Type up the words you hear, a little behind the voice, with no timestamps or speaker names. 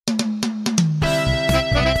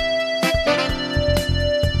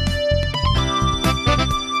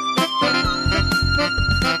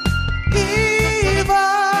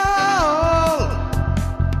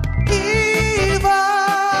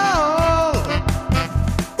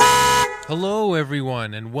Hello,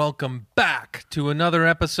 everyone, and welcome back to another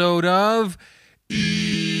episode of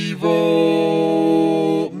Evil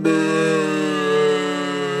Man.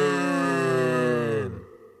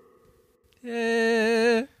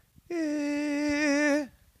 Yeah.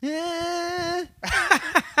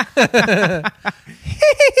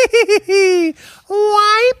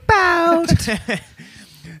 Wipeout.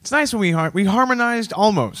 It's nice when we harmonized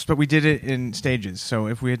almost, but we did it in stages. So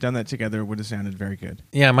if we had done that together, it would have sounded very good.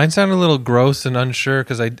 Yeah, mine sounded a little gross and unsure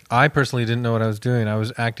because I personally didn't know what I was doing. I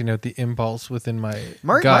was acting out the impulse within my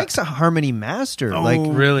gut. Mike's a harmony master. Oh, like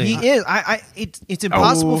really? He is. It's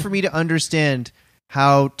impossible for me to understand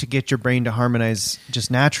how to get your brain to harmonize just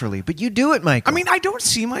naturally, but you do it, Mike. I mean, I don't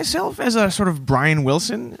see myself as a sort of Brian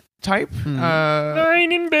Wilson type.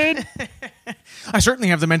 Lying in bed. I certainly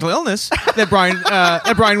have the mental illness that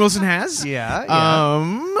Brian Wilson has. Yeah.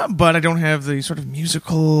 But I don't have the sort of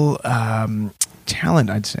musical talent,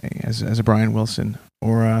 I'd say, as a Brian Wilson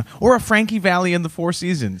or a Frankie Valli in the Four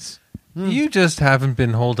Seasons. You just haven't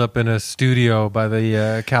been holed up in a studio by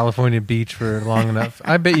the California beach for long enough.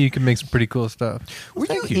 I bet you could make some pretty cool stuff. Were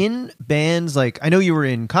you in bands? Like, I know you were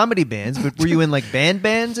in comedy bands, but were you in like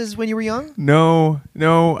bands as when you were young? No,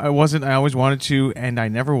 I wasn't. I always wanted to, and I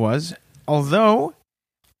never was. Although,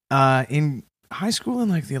 in high school in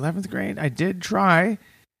like the 11th grade, I did try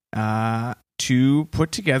to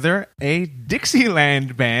put together a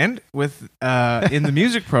Dixieland band with in the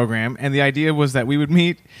music program, and the idea was that we would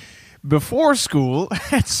meet before school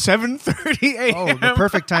at 7:30 a.m. Oh, the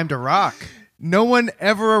perfect time to rock. No one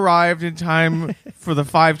ever arrived in time for the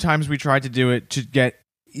 5 times we tried to do it to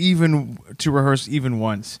rehearse even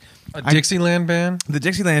once. A Dixieland band? The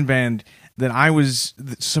Dixieland band that I was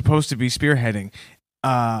supposed to be spearheading.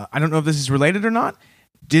 I don't know if this is related or not.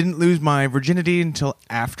 Didn't lose my virginity until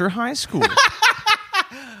after high school.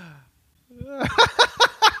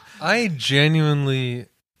 I genuinely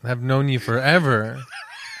have known you forever.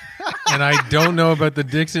 And I don't know about the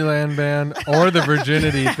Dixieland band or the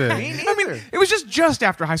virginity thing. I mean, it was just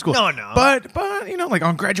after high school. No. But you know, like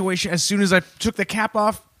on graduation, as soon as I took the cap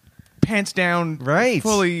off, pants down, Right.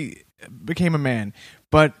 fully became a man.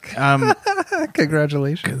 But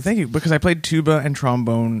Congratulations. thank you, because I played tuba and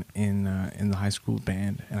trombone in the high school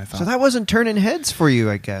band, and I thought So that wasn't turning heads for you,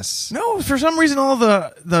 I guess. no, for some reason, all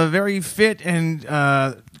the very fit and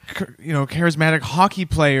charismatic hockey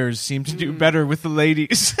players seem to do better with the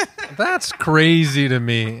ladies. That's crazy to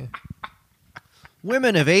me.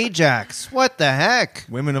 Women of Ajax. What the heck?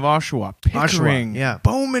 Women of Oshawa, Pickering, Oshawa, yeah.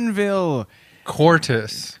 Bowmanville,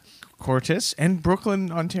 Cortis. Cortis, and Brooklyn,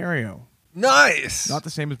 Ontario. Nice. Not the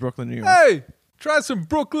same as Brooklyn, New York. Hey, try some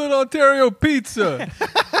Brooklyn, Ontario pizza.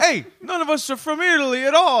 Hey, none of us are from Italy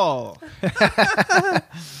at all.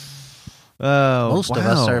 Oh, Most of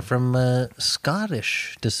us are from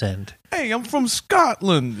Scottish descent. Hey, I'm from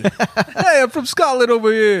Scotland. Hey, I'm from Scotland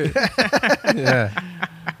over here. Yeah.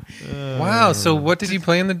 Wow. So, what did you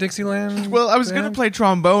play in the Dixieland? Well, I was going to band? play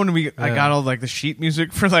trombone, and I got all like the sheet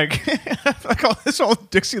music for like all this old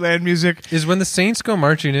Dixieland music. Is when the Saints go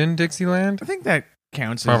marching in Dixieland? I think that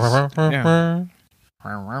counts as yeah.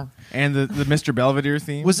 And the Mr. Belvedere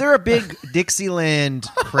theme. Was there a big Dixieland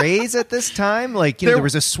craze at this time? Like, there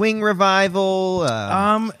was a swing revival.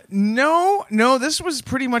 No. This was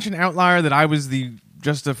pretty much an outlier that I was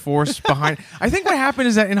just a force behind. I think what happened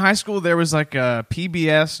is that in high school there was like a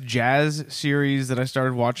PBS jazz series that I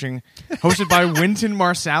started watching, hosted by Wynton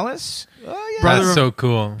Marsalis. Oh, yeah. That's so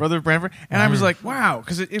cool. Brother of Branford. And I was like, wow,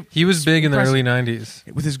 because He was big in the early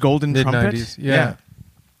 90s. with his golden trumpet. Mid-90s, yeah.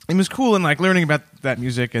 It was cool, and like learning about that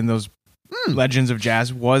music and those legends of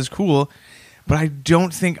jazz was cool. But I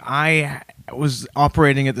don't think I was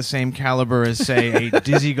operating at the same caliber as, say, a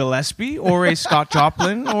Dizzy Gillespie or a Scott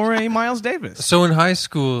Joplin or a Miles Davis. So in high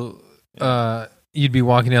school, you'd be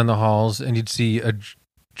walking down the halls and you'd see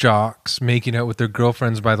jocks making out with their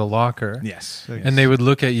girlfriends by the locker. Yes. And they would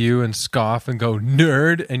look at you and scoff and go,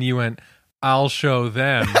 nerd. And you went, I'll show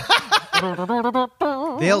them.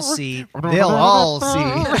 They'll see. They'll all see.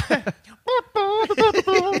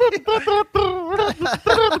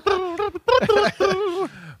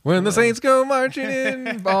 When the Saints go marching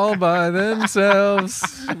in all by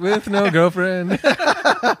themselves with no girlfriend.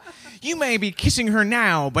 You may be kissing her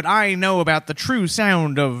now, but I know about the true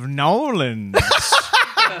sound of Nolan's.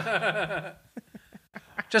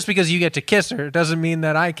 Just because you get to kiss her doesn't mean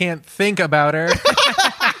that I can't think about her.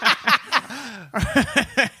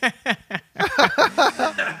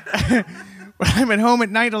 When I'm at home at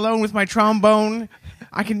night alone with my trombone,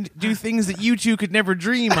 I can do things that you two could never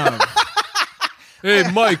dream of. Hey,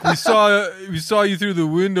 Mike, we saw you through the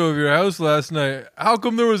window of your house last night. How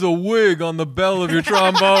come there was a wig on the bell of your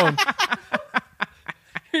trombone?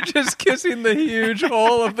 just kissing the huge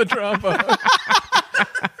hole of the trombone.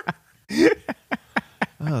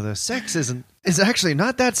 Oh, the sex is actually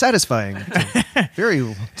not that satisfying.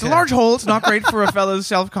 It's a large hole. It's not great for a fella's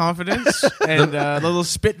self-confidence. And the little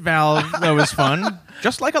spit valve, that was fun.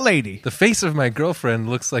 Just like a lady. The face of my girlfriend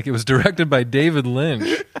looks like it was directed by David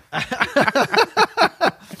Lynch.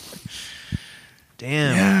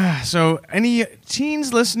 Damn. Yeah. So any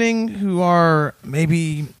teens listening who are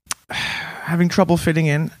maybe having trouble fitting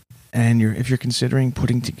in, and if you're considering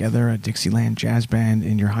putting together a Dixieland jazz band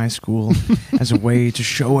in your high school as a way to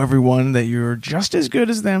show everyone that you're just as good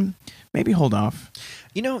as them, maybe hold off.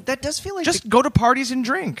 You know, that does feel like Just go to parties and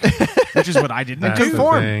drink, which is what I did in That's good the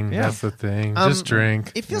form. thing. Yeah. That's the thing. Just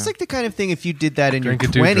drink. It feels like the kind of thing if you did that in Drink your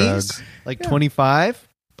and do 20s, drugs. like 25.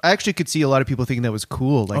 I actually could see a lot of people thinking that was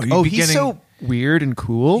cool. Like, you'd be he's getting- so weird and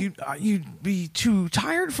cool. You'd be too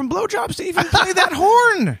tired from blowjobs to even play that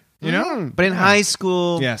horn. You know? But in high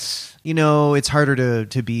school, Yes. you know, it's harder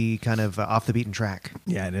to be kind of off the beaten track.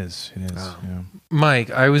 Yeah, it is. It is. Yeah.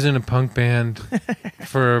 Mike, I was in a punk band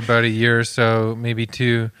for about a year or so, maybe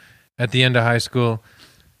 2, at the end of high school,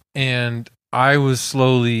 and I was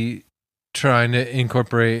slowly trying to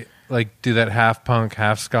incorporate, like, do that half punk,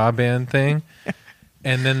 half ska band thing,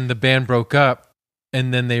 and then the band broke up,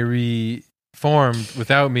 and then they reformed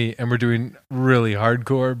without me, and we're doing really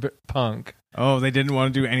hardcore punk. Oh, they didn't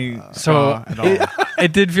want to do any So ska at all.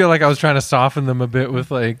 it did feel like I was trying to soften them a bit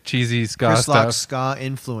with like cheesy ska Chris stuff. Lock's ska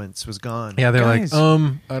influence was gone. Yeah, they're Guys.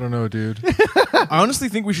 like, I don't know, dude. I honestly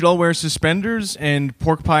think we should all wear suspenders and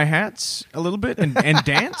pork pie hats a little bit and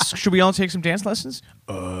dance. Should we all take some dance lessons?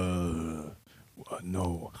 No.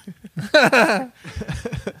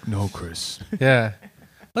 No, Chris. Yeah.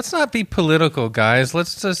 Let's not be political, guys.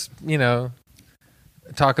 Let's just,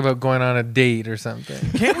 talk about going on a date or something.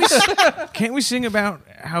 Can't we sing about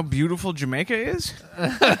how beautiful Jamaica is?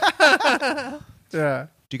 Yeah.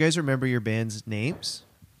 Do you guys remember your band's names?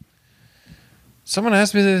 Someone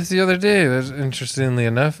asked me this the other day. That's interestingly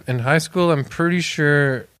enough. In high school, I'm pretty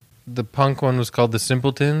sure the punk one was called the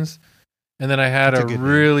Simpletons. And then I had That's a a good name.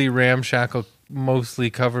 really ramshackle, mostly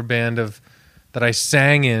cover band that I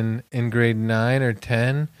sang in grade 9 or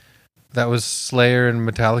 10. That was Slayer and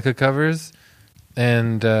Metallica covers.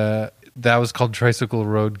 And that was called Tricycle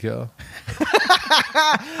Roadkill.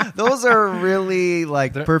 Those are really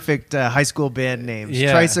like perfect high school band names.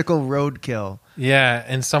 Yeah. Tricycle Roadkill. Yeah,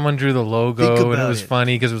 and someone drew the logo, Think and it about was it.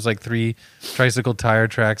 funny because it was like 3 tricycle tire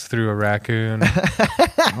tracks through a raccoon.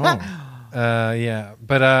 Yeah,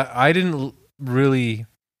 but I didn't really.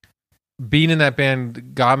 Being in that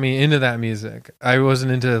band got me into that music. I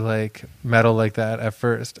wasn't into like metal like that at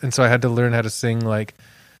first, and so I had to learn how to sing like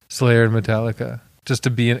Slayer and Metallica just to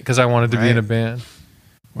be in, because I wanted to be in a band.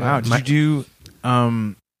 Wow. Did you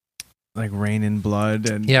do like Rain in Blood?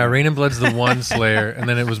 And Yeah, Rain and Blood's the one Slayer, and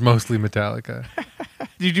then it was mostly Metallica.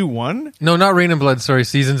 Did you do one? No, not Rain and Blood. Sorry,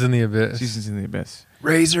 Seasons in the Abyss. Seasons in the Abyss.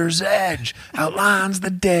 Razor's edge outlines the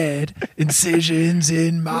dead, incisions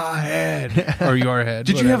in my head or your head.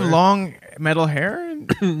 Did you have whatever. long metal hair?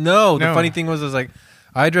 No, the No. funny thing was like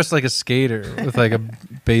I dressed like a skater with like a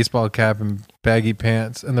baseball cap and baggy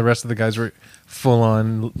pants, and the rest of the guys were full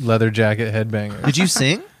on leather jacket headbangers. Did you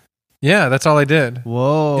sing? Yeah, that's all I did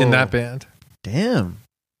Whoa. in that band. Damn.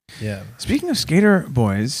 Yeah. Speaking of skater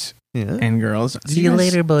boys Yeah. and girls, did See you guys-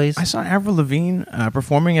 later, boys. I saw Avril Lavigne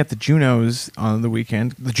performing at the Junos on the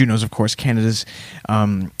weekend. The Junos, of course, Canada's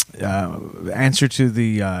answer to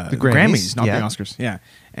the Grammys, not yeah. the Oscars. Yeah,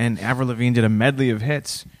 and Avril Lavigne did a medley of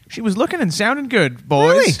hits. She was looking and sounding good,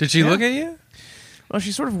 boys. Really? Did she look at you? Well,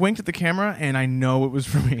 she sort of winked at the camera, and I know it was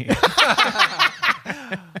for me.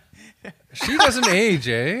 She doesn't age,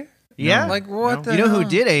 eh? Yeah. Like what the You know who hell?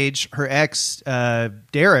 did age? Her ex,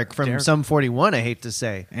 Derek from Derek. Sum 41, I hate to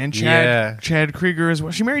say. And Yeah. Chad Krieger as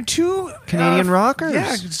well. She married 2 Canadian rockers.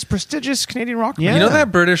 Yeah, it's prestigious Canadian rockers. Yeah. You know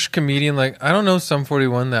that British comedian, like, I don't know Sum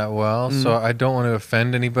 41 that well, Mm. so I don't want to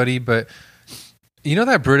offend anybody, but you know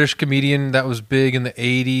that British comedian that was big in the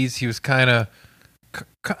 80s? He was kind of,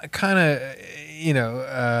 Are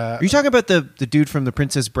you talking about the dude from The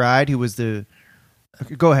Princess Bride who was the...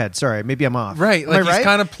 Okay, go ahead. Sorry. Maybe I'm off. right, Am like I he's right?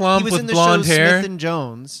 kind of He plump was with in the blonde show hair. Smith and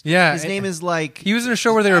Jones. Yeah. His name is like... He was in a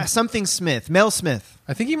show where they were, something Smith. Mel Smith.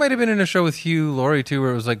 I think he might have been in a show with Hugh Laurie too, where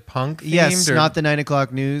it was like punk themed. Yes, or, not the 9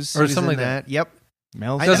 o'clock news. or He was something in like that. Yep.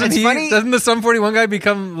 Mel. Doesn't It's funny- Doesn't the Sum 41 guy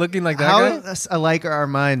become looking like that guy? How alike are our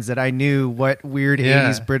minds that I knew what weird Yeah.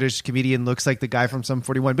 80s British comedian looks like the guy from Sum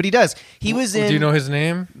 41. But he does. He was in Do you know his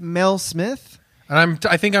name? Mel Smith. And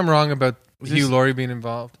I think I'm wrong about Was Hugh this- Laurie being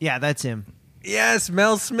involved. Yeah, that's him. Yes,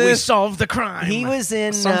 Mel We Smith. solved the crime. He was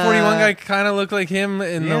in Some 41 guy kind of looked like him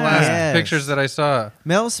in the last Yes. pictures that I saw.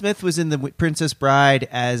 Mel Smith was in the Princess Bride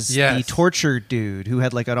as Yes. the tortured dude who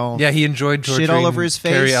had like an all Yeah, he enjoyed Shit torturing all over his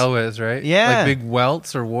face. Carrie Elwes, right? Yeah. Like big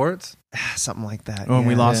welts or warts. something like that. Oh, and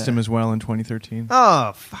we yeah. lost him as well in 2013.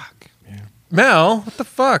 Oh fuck! Mel, what the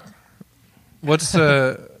fuck? What's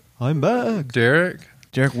I'm back. Derek?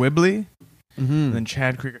 Derek Whibley, Mm-hmm. and then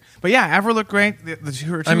Chad Krieger. But yeah, Avril looked great. The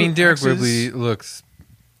two I mean, Derek exes, Whibley looks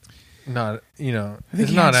not, I think it's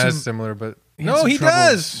he not had as some- similar, but had no, some he troubles.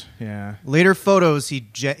 does. Yeah, Later photos, he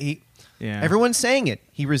yeah. everyone's saying it.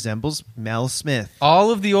 He resembles Mel Smith.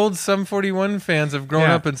 All of the old Sum 41 fans have grown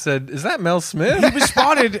Yeah. up and said, "Is that Mel Smith?" He was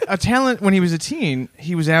spotted a talent when he was a teen.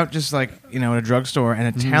 He was out just like in a drugstore,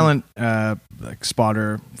 and a talent like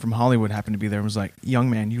spotter from Hollywood happened to be there and was like,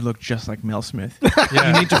 "Young man, you look just like Mel Smith.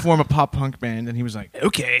 You need to form a pop punk band." And he was like,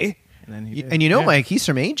 "Okay." And then he did. And you know, Yeah. Mike, he's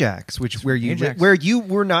from Ajax, where you Ajax.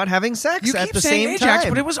 were not having sex You at keep the saying same Ajax,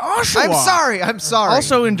 time. but it was Oshawa. I'm sorry.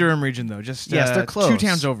 Also in Durham region though, just yes, they're close. 2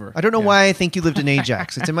 towns over. I don't know why I think you lived in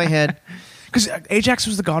Ajax. It's in my head. Because Ajax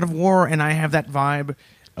was the god of war, and I have that vibe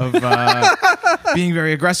of being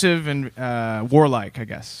very aggressive and warlike, I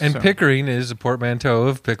guess. And So. Pickering is a portmanteau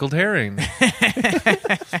of pickled herring.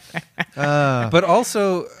 But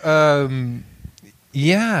also,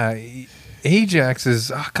 yeah, Ajax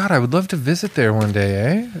is. Oh God, I would love to visit there one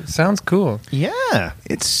day. It sounds cool. Yeah.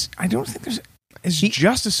 I don't think there's. It's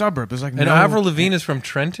just a suburb. There's like And no. Avril Lavigne is from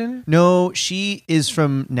Trenton. No, she is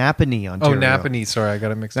from Napanee, Oh, Ontario. Napanee. Sorry, I got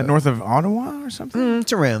it mixed Is that up. north of Ottawa or something?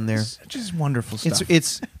 It's around there. It's just wonderful stuff.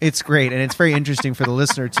 It's great, and it's very interesting for the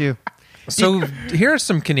listener too. So here are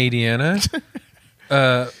some Canadiana.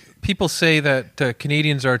 People say that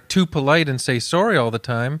Canadians are too polite and say sorry all the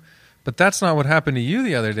time, but that's not what happened to you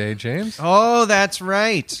the other day, James. Oh, that's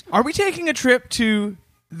right. Are we taking a trip to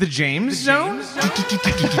the James Zone?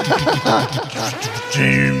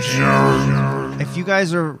 If you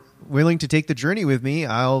guys are willing to take the journey with me,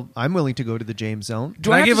 I'm willing to go to the James Zone.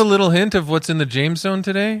 Can I give a little hint of what's in the James Zone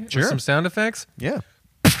today? Sure. With some sound effects. Yeah.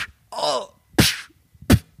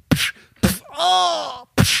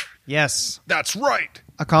 Yes, That's right.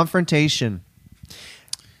 a confrontation.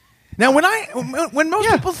 Now, when most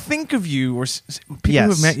people think of you or people who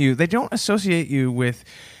have met you, they don't associate you with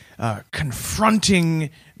confronting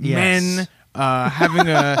men, having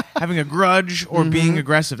a grudge, or being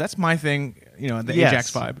aggressive. That's my thing. The Yes.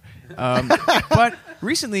 Ajax vibe. But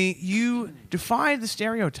recently, you defied the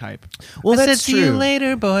stereotype. Well, I that's said, see you true.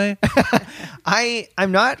 later, boy.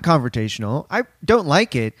 I'm not confrontational. I don't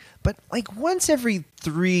like it, but like once every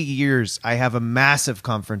 3 years, I have a massive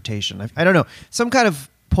confrontation. I don't know. Some kind of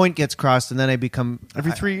point gets crossed, and then I become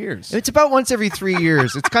Every 3 years. It's about once every 3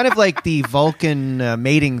 years. It's kind of like the Vulcan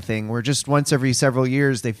mating thing, where just once every several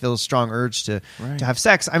years they feel a strong urge to have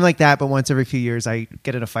sex. I'm like that, but once every few years I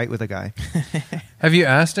get in a fight with a guy. Have you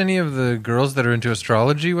asked any of the girls that are into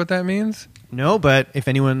astrology what that means? No, but if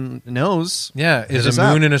anyone knows, Yeah, is us a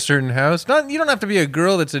moon up. in a certain house? You don't have to be a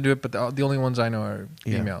girl that's into it, but the only ones I know are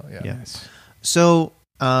female. Yeah. Yes. So,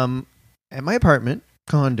 at my apartment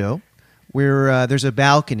condo, where there's a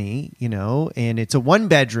balcony, and it's a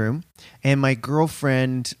 1-bedroom, and my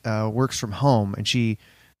girlfriend works from home, and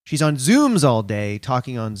she's on Zooms all day,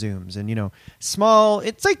 talking on Zooms, and small.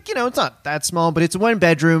 It's like it's not that small, but it's a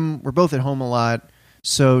 1-bedroom. We're both at home a lot,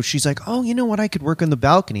 so she's like, "Oh, you know what? I could work on the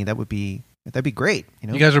balcony. That'd be great."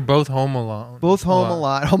 You guys are both home alone. both home a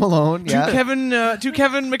lot, home alone. Yeah, Two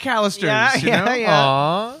Kevin McAllisters. Yeah, you know? yeah.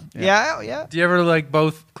 Aw. yeah. Do you ever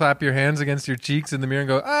both clap your hands against your cheeks in the mirror and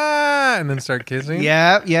go, ah, and then start kissing?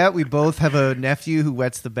 Yeah. We both have a nephew who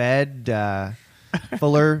wets the bed.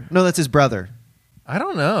 Fuller. No, that's his brother. I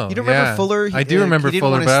don't know. You don't remember Fuller? I do remember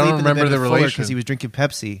Fuller, but I don't remember the relation. because he was drinking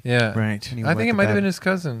Pepsi. Yeah. Right. And he I wet think the it might have bed. been his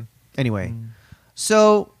cousin. Anyway,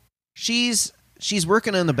 so she's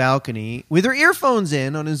working on the balcony with her earphones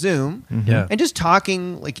in on a Zoom, Yeah. and just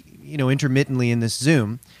talking intermittently in this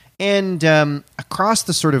Zoom. And across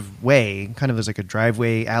the sort of way, kind of as like a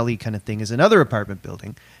driveway alley kind of thing, is another apartment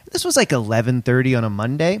building. This was like 11:30 on a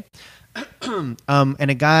Monday, and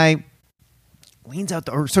a guy leans out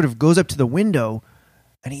or sort of goes up to the window,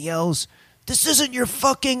 and he yells, "This isn't your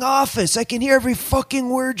fucking office. I can hear every fucking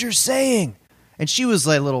word you're saying." And she was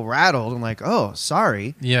like a little rattled and like, "Oh,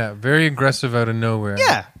 sorry." Yeah. Very aggressive out of nowhere.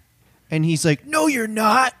 Yeah. And he's like, "No, you're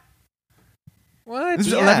not." What? This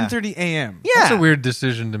is Yeah. 11:30 a.m. Yeah. That's a weird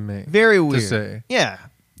decision to make. Very weird. To say. Yeah.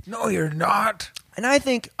 No, you're not. And I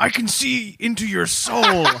think I can see into your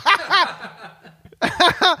soul.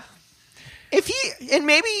 if he and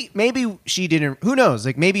maybe she didn't, who knows?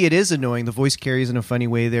 Like maybe it is annoying. The voice carries in a funny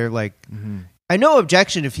way there. Like no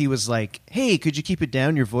objection if he was like, "Hey, could you keep it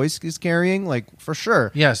down? Your voice is carrying." Like, for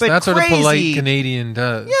sure. Yes, But that's what a polite crazy- Canadian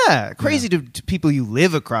does. Yeah, crazy to people you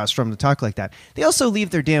live across from to talk like that. They also leave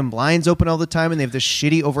their damn blinds open all the time, and they have this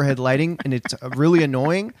shitty overhead lighting, and it's really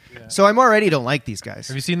annoying. So I'm already don't like these guys.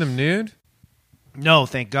 Have you seen them nude? No,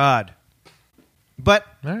 thank God. But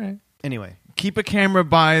All right. anyway, Keep a camera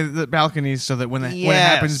by the balconies so that when it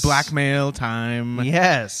happens, blackmail time.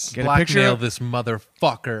 yes. Get a picture Blackmail of- this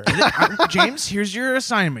motherfucker. James, here's your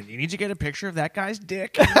assignment. You need to get a picture of that guy's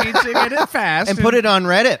dick. You need to get it fast. And put it on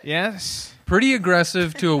Reddit. Yes. Pretty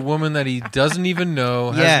aggressive to a woman that he doesn't even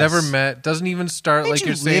know, has Yes. never met, doesn't even start Who'd like you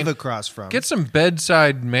you're saying. live across from? Get some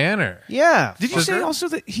bedside manner. Yeah. Did you Was say there- also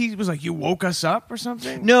that he was like, you woke us up or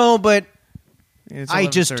something? No, but It's I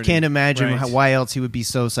just 11:30. can't imagine Right. why else he would be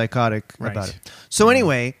so psychotic Right. about it. So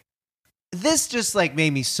anyway, this just like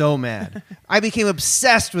made me so mad. I became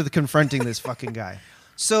obsessed with confronting this fucking guy.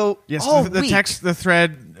 So Yes, all the week- text, the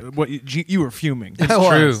thread, what you were fuming. It's I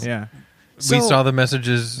was. true. Yeah. We So- saw the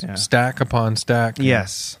messages Yeah. stack upon stack.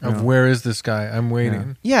 Yes. Of Yeah. where is this guy? I'm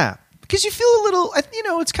waiting. Yeah, because you feel a little,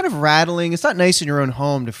 it's kind of rattling. It's not nice in your own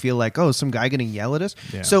home to feel like, oh, some guy going to yell at us.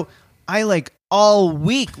 Yeah. So I like all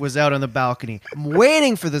week was out on the balcony. I'm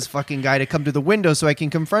waiting for this fucking guy to come to the window so I can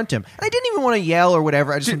confront him. And I didn't even want to yell or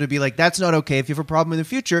whatever. I just wanted to be like, that's not okay. If you have a problem in the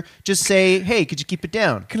future, just say, hey, could you keep it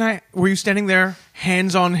down? Were you standing there,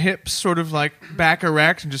 hands on hips, sort of like back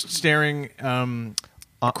erect and just staring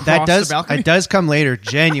across That the balcony? It does come later,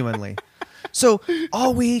 genuinely. So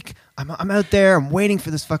all week, I'm out there. I'm waiting for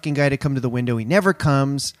this fucking guy to come to the window. He never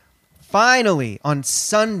comes. Finally, on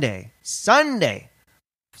Sunday,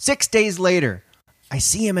 6 days later, I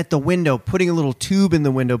see him at the window, putting a little tube in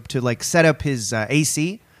the window to like set up his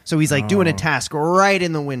AC. So he's like doing a task right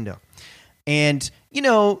in the window. And,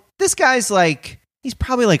 this guy's like, he's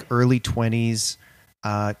probably like early 20s,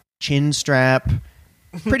 chin strap,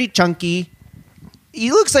 pretty chunky.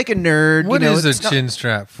 He looks like a nerd. What is it's a not- chin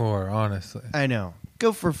strap for, honestly? I know.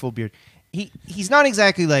 Go for a full beard. He's not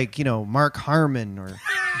exactly like, Mark Harmon or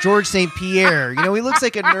George St. Pierre. He looks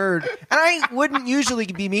like a nerd. And I wouldn't usually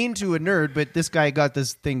be mean to a nerd, but this guy got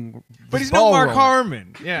this thing. But this he's no ball Mark rolling.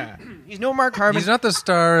 Harmon. Yeah. He's no Mark Harmon. He's not the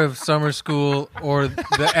star of Summer School or the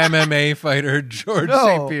MMA fighter George No.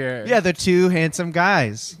 St. Pierre. Yeah, the two handsome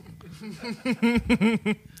guys.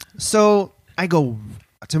 So I go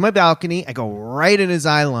to my balcony. I go right in his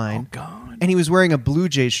eye line. Oh, God. And he was wearing a Blue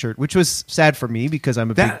Jays shirt, which was sad for me because I'm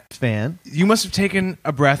a big fan. You must have taken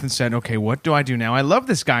a breath and said, okay, what do I do now? I love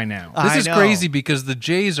this guy now. This I is know. crazy because the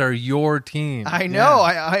Jays are your team. I know.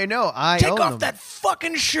 I know. I Take own off them. that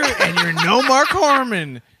fucking shirt and you're no Mark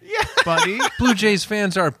Harmon. Yeah. Buddy. Blue Jays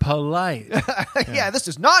fans are polite. Yeah, this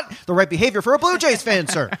is not the right behavior for a Blue Jays fan,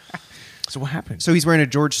 sir. So what happened? So he's wearing a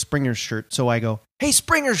George Springer shirt. So I go, hey,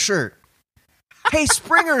 Springer shirt. Hey,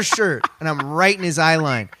 Springer shirt. And I'm right in his eye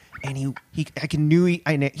line. And he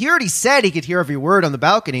already said he could hear every word on the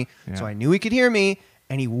balcony. Yeah. So I knew he could hear me.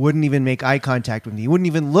 And he wouldn't even make eye contact with me. He wouldn't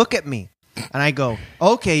even look at me. And I go,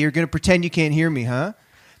 okay, you're going to pretend you can't hear me, huh?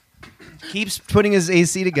 Keeps putting his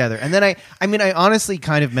AC together. And then I honestly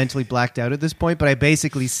kind of mentally blacked out at this point, but I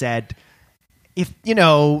basically said, if,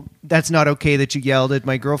 that's not okay that you yelled at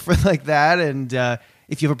my girlfriend like that. And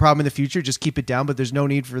if you have a problem in the future, just keep it down. But there's no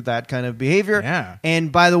need for that kind of behavior. Yeah.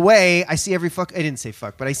 And by the way, I see every I didn't say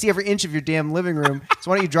fuck, but I see every inch of your damn living room.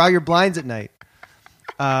 So why don't you draw your blinds at night?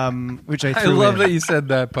 Which I I threw love in. that you said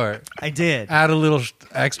that part. I did. Add a little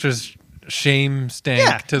extra shame stank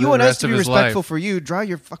Yeah. to You the want us rest to of be his respectful life. for you. Draw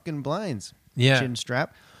your fucking blinds. Yeah. Chin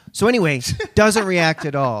strap. So anyway, doesn't react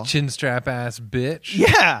at all. Chin strap ass bitch.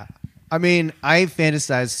 Yeah. I mean, I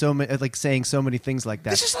fantasized so many, like saying so many things like that.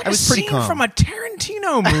 This is like I a was pretty scene calm. from a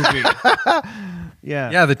Tarantino movie.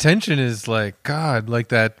 Yeah. Yeah, the tension is like, God, like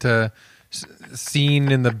that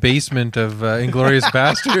scene in the basement of Inglorious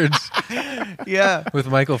Bastards Yeah. with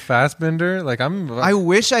Michael Fassbender. Like, I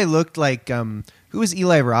wish I looked like who was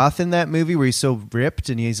Eli Roth in that movie where he's so ripped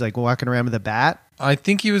and he's like walking around with a bat? I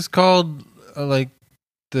think he was called like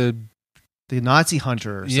the The Nazi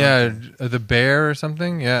hunter or something. yeah the bear or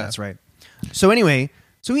something. Yeah, That's right. So anyway,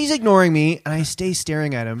 so he's ignoring me and I stay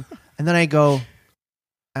staring at him and then I go,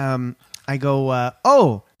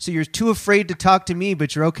 oh, so you're too afraid to talk to me,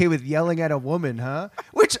 but you're okay with yelling at a woman, huh?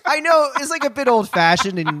 Which I know is like a bit old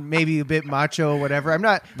fashioned and maybe a bit macho or whatever. I'm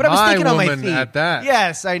not, but I was My thinking on my woman feet. at that.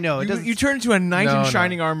 Yes, I know. It You, doesn't- you turned into a knight No, in no.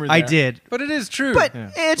 shining armor there. I did, But it is true. but Yeah.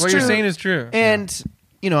 it's what true. you're saying is true. And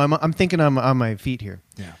I'm thinking I'm on my feet here.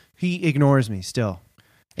 Yeah. He ignores me still,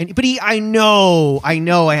 but I know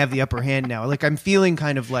I have the upper hand now. Like I'm feeling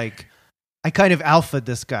kind of like I kind of alphaed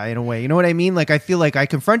this guy in a way. You know what I mean? Like, I feel like I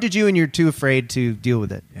confronted you and you're too afraid to deal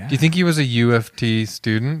with it. Yeah. Do you think he was a UFT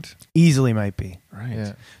student? Easily might be. Right.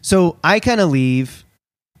 Yeah. So I kind of leave,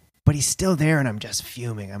 but he's still there and I'm just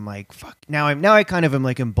fuming. I'm like, fuck. Now I kind of am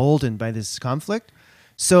like emboldened by this conflict.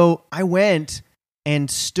 So I went and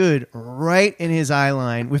stood right in his eye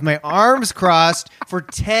line with my arms crossed for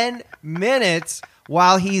 10 minutes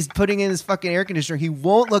while he's putting in his fucking air conditioner. He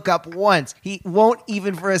won't look up once. He won't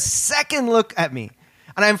even for a second look at me.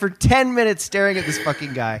 And I'm for 10 minutes staring at this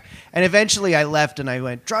fucking guy. And eventually I left and I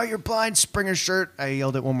went, draw your blind, Springer shirt. I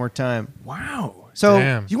yelled it one more time. Wow. So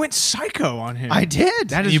Damn. You went psycho on him. I did.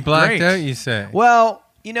 That is You blacked great. out, you say? Well,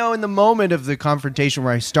 you know, in the moment of the confrontation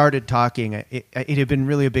where I started talking, it had been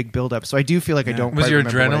really a big buildup. So I do feel like I don't Was quite your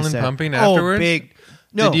remember what I adrenaline said. pumping Oh, afterwards? big.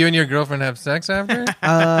 No. Did you and your girlfriend have sex after?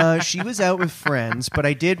 She was out with friends, but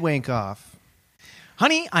I did wank off.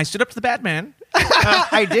 Honey, I stood up to the Batman.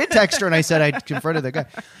 I did text her and I said I confronted the guy.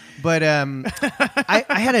 But I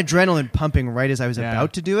had adrenaline pumping right as I was Yeah.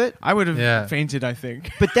 about to do it. I would have Yeah. fainted, I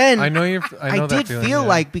think. But then I know I that did feeling, feel yeah.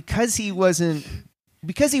 like because he was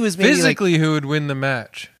maybe Physically, who would win the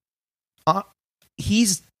match? like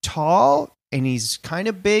he's tall and he's kind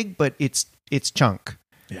of big, but it's chunk.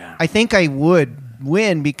 Yeah. I think I would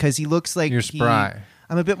win because he looks like You're spry.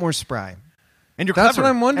 I'm a bit more spry. And you're That's clever. what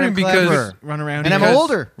I'm wondering And I'm because clever. Run around And I'm here.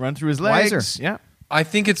 older. Run through his legs. Wiser. Yeah. I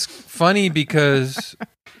think it's funny because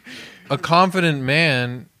a confident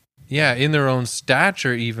man, in their own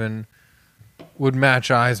stature even, would match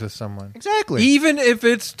eyes with someone. Exactly. Even if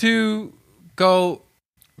it's to go,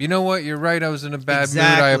 you know what, you're right, I was in a bad mood,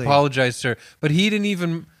 I Exactly. apologize, sir. But he didn't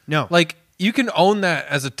even, No. like, you can own that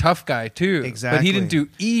as a tough guy too. But Exactly. he didn't do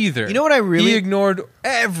either. You know what I really- He ignored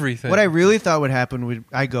everything. What I really thought would happen would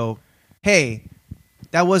I go, hey,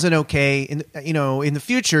 that wasn't okay. In the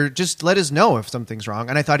future, just let us know if something's wrong.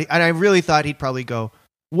 And I really thought he'd probably go,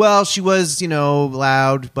 well, she was,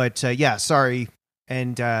 loud, but yeah, sorry.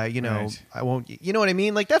 And Right. I won't. You know what I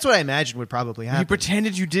mean? Like that's what I imagined would probably You happen.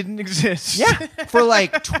 pretended you didn't exist. Yeah, for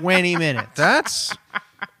like 20 minutes. That's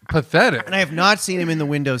pathetic. And I have not seen him in the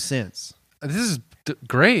window since. This is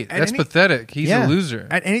great. And That's any- pathetic. He's Yeah. a loser.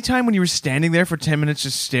 At any time when you were standing there for 10 minutes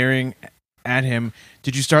just staring at him,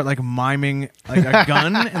 did you start like miming like a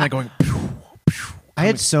gun and like going pew, pew? I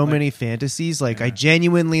had so many fantasies. Like I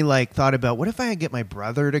genuinely like thought about what if I get my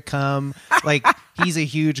brother to come? Like he's a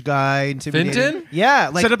huge guy. Intimidating. Finton? Yeah.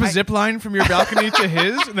 Like Set up a I- zip line from your balcony to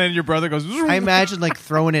his, and then your brother goes. I imagine like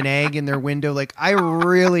throwing an egg in their window. Like I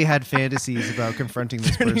really had fantasies about confronting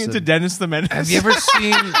this turning person. into Dennis the Menace. Have you ever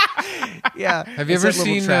seen? Yeah. Have you I ever set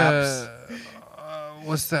little seen? traps.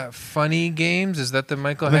 What's that? Funny Games? Is that the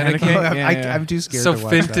Michael The Haneke? Haneke? Yeah. I'm too scared So to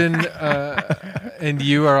watch that. Finton and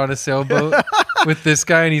you are on a sailboat with this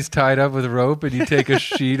guy, and he's tied up with a rope, and you take a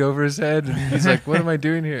sheet over his head, and he's like, "What am I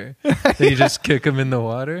doing here?" Then you just kick him in the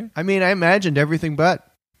water. I mean, I imagined everything but.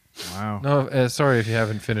 Wow. No, sorry if you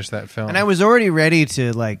haven't finished that film. And I was already ready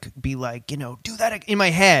to like be like, do that in my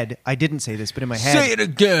head. I didn't say this, but in my head, Say it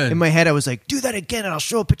again. in my head, I was like, do that again, and I'll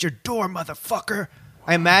show up at your door, motherfucker.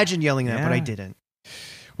 I imagined yelling that, but I Yeah. didn't.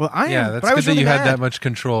 Well, I am. yeah, that's but I good was that really you had mad. that much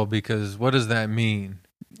control, because what does that mean?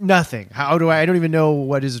 Nothing. How do I don't even know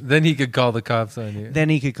what is. Then he could call the cops on you. Then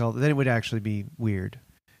he could call. Then it would actually be weird.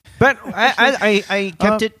 But I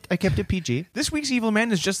kept it. I kept it PG. This week's Evil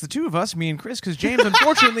Men is just the two of us, me and Chris, because James,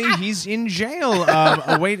 unfortunately, he's in jail.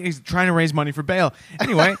 He's trying to raise money for bail.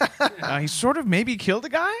 Anyway, he sort of maybe killed a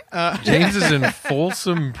guy. James is in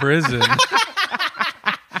Folsom Prison.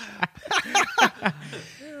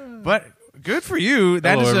 But good for you.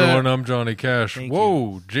 That Hello, is everyone. I'm Johnny Cash. Thank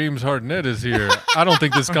Whoa, James Hartnett is here. I don't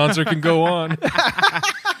think this concert can go on.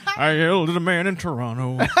 I yelled at a man in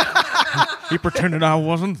Toronto. He pretended I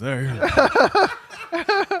wasn't there.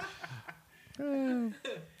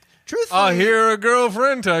 Truthfully, I hear a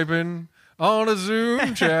girlfriend typing on a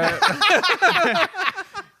Zoom chat.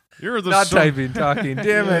 You're the Not son, typing, talking.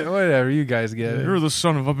 Damn it. Whatever. You guys get it. You're the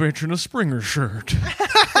son of a bitch in a Springer shirt.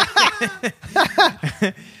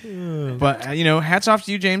 But hats off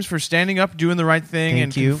to you, James, for standing up, doing the right thing, Thank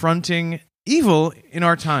and you. confronting evil in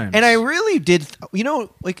our times. And I really did,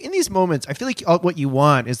 like in these moments, I feel like what you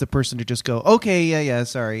want is the person to just go, okay, yeah,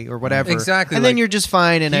 sorry, or whatever. Exactly, And then like, you're just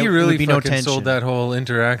fine, and He there really would be no fucking tension. sold that whole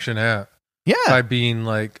interaction out Yeah. by being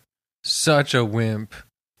like such a wimp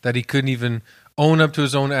that he couldn't even own up to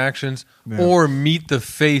his own actions or meet the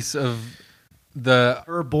face of the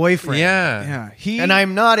Her boyfriend. yeah, And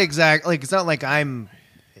I'm not like, it's not like I'm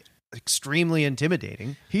extremely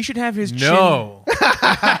intimidating. he should have his No.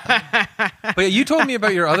 But you told me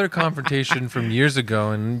about your other confrontation from years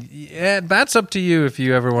ago, and yeah, that's up to you if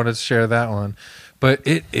you ever want to share that one. But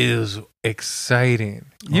it is exciting.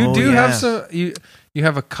 You Oh, do yeah. have you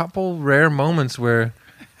have a couple rare moments where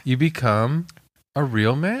you become a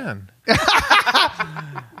real man.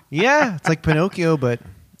 Yeah, it's like Pinocchio, but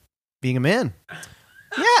being a man.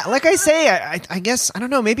 Yeah, like I say, I guess, I don't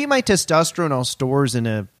know, maybe my testosterone all stores in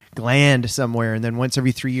a gland somewhere, and then once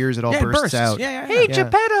every 3 years it all Yeah, it bursts bursts. out. Yeah. Hey, Yeah.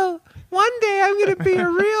 Geppetto, one day I'm going to be a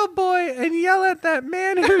real boy and yell at that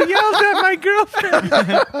man who yelled at my girlfriend.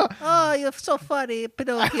 Oh, you're so funny,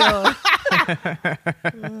 Pinocchio.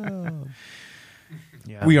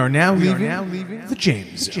 Yeah. We are now leaving the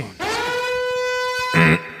James Zone.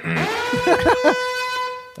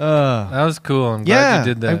 That was cool. I'm glad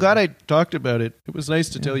you did that. I'm glad I talked about it. It was nice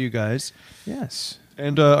to tell you guys Yes.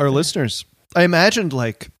 and our listeners. I imagined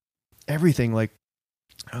like everything. Like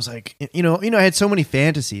I was like, you know, I had so many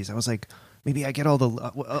fantasies. I was like, maybe I get all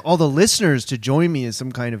the listeners to join me as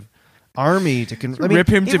some kind of army to rip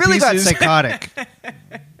him it to really pieces. got psychotic.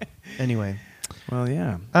 Anyway, Well,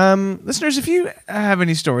 yeah. Listeners, if you have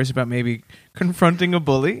any stories about maybe confronting a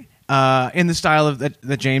bully in the style of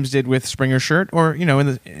that James did with Springer's shirt, or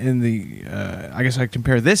in the I guess I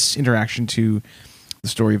compare this interaction to the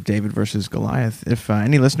story of David versus Goliath. If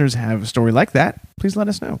any listeners have a story like that, please let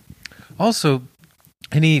us know. Also,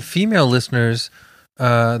 any female listeners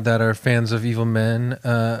that are fans of Evil Men,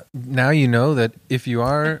 now you know that if you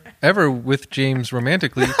are ever with James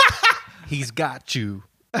romantically, he's got you.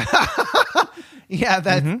 yeah,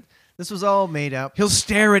 that this was all made up. He'll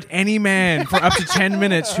stare at any man for up to 10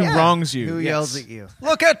 minutes who wrongs you. Who Yes. yells at you?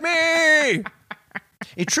 Look at me!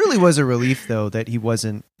 It truly was a relief, though, that he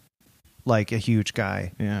wasn't like a huge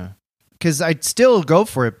guy. Yeah. Because I'd still go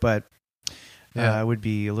for it, but Yeah. it would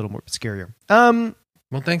be a little more scarier.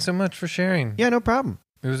 Well, thanks so much for sharing. Yeah, no problem.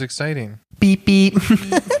 It was exciting. Beep beep.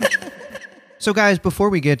 So, guys, before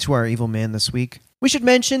we get to our evil man this week, we should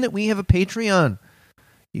mention that we have a Patreon.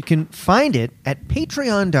 You can find it at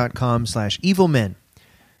patreon.com/evilmen.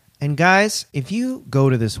 And guys, if you go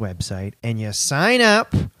to this website and you sign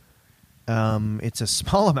up, it's a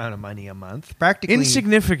small amount of money a month, practically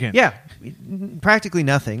Insignificant. Yeah, practically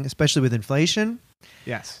nothing, especially with inflation.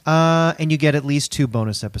 Yes. And you get at least 2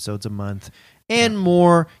 bonus episodes a month and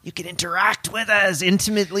more. You can interact with us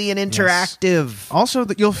intimately and interactive. Also,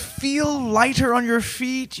 that you'll feel lighter on your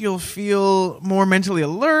feet. You'll feel more mentally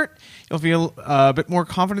alert. You'll feel a bit more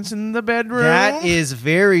confidence in the bedroom. That is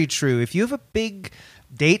very true. If you have a big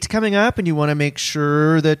date coming up and you want to make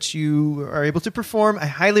sure that you are able to perform, I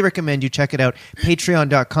highly recommend you check it out.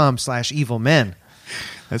 Patreon.com/evilmen.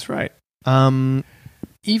 That's right.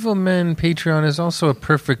 Evil Men Patreon is also a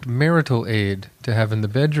perfect marital aid to have in the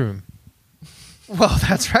bedroom. Well,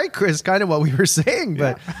 that's right, Chris. Kind of what we were saying,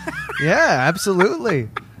 but yeah, absolutely.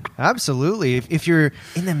 Absolutely. If you're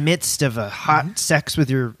in the midst of a hot sex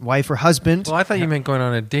with your wife or husband. Well, I thought you meant going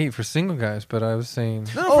on a date for single guys, but I was saying...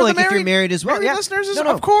 Oh, like if you're married as well. Married Yeah. listeners, No,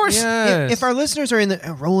 no. of course. Yes. If our listeners are in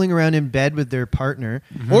the rolling around in bed with their partner,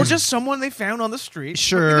 Or just someone they found on the street.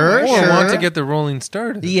 Sure, Or sure. want to get the rolling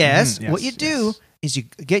started. yes, Yes, what you do yes. is you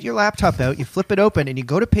get your laptop out, you flip it open, and you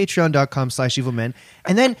go to patreon.com/evilmen.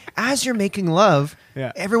 And then as you're making love,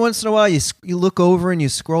 Yeah. every once in a while you look over and you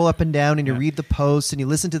scroll up and down and you read the posts and you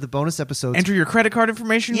listen to the bonus episodes. Enter your credit card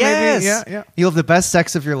information. yes. Maybe. Yeah. You'll have the best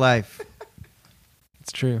sex of your life.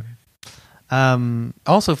 It's true. Um,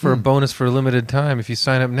 Also, for a bonus for a limited time, if you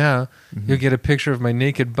sign up now, you'll get a picture of my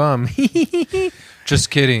naked bum. Just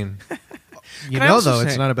kidding. you Can I know, also though, say-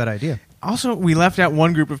 it's not a bad idea. Also, we left out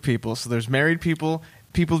one group of people. So there's married people,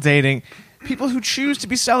 people dating, people who choose to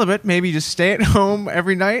be celibate. Maybe you just stay at home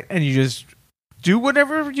every night and you just do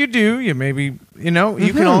whatever you do. You maybe, you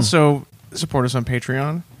can also support us on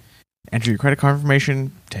Patreon. Enter your credit card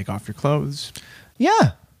information. Take off your clothes.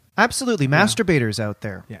 Yeah, absolutely. Masturbators out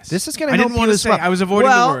there. Yes. This is going I to help didn't you want to as say. well. I was avoiding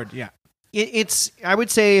Well, the word. Yeah. It's. I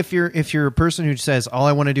would say if you're a person who says all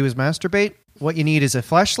I want to do is masturbate, what you need is a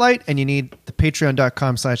fleshlight, and you need the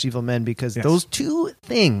patreon.com/evilmen because Yes. those two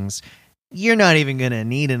things, you're not even going to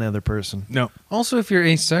need another person. No. Also, if you're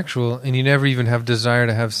asexual and you never even have desire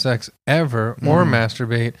to have sex ever or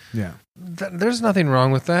masturbate, Yeah. there's nothing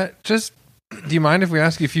wrong with that. Just, do you mind if we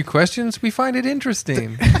ask you a few questions? We find it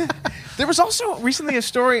interesting. There was also recently a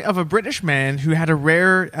story of a British man who had a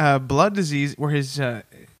rare blood disease where his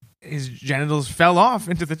genitals fell off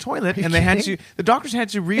into the toilet, and the doctors had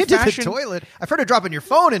to Into refashion. the toilet. I've heard of dropping your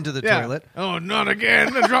phone into the Yeah. toilet. Oh, not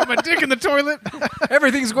again! I dropped my dick in the toilet.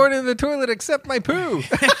 Everything's going in the toilet except my poo.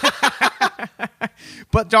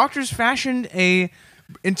 But doctors fashioned a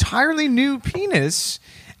entirely new penis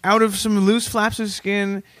out of some loose flaps of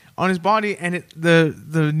skin on his body, and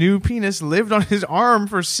the new penis lived on his arm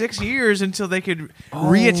for 6 years until they could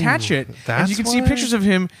reattach it. And that's you can see why? pictures of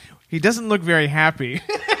him. He doesn't look very happy,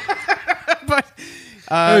 but.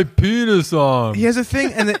 Hey, penis arm. He has a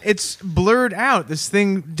thing, and it's blurred out. This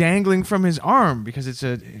thing dangling from his arm because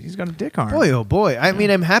he's got a dick arm. Boy, oh boy. I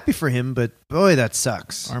mean, I'm happy for him, but boy, that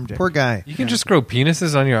sucks. Arm dick. Poor guy. You can just grow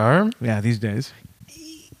penises on your arm? Yeah, these days.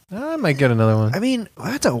 I might get another one. I mean,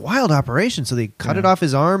 that's a wild operation. So they cut it off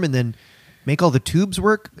his arm and then make all the tubes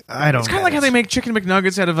work? I don't know. It's kind of like how they make chicken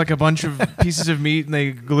McNuggets out of like a bunch of pieces of meat and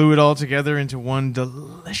they glue it all together into one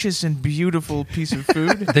delicious and beautiful piece of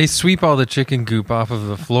food. They sweep all the chicken goop off of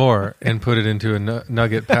the floor and put it into a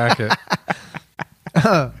nugget packet.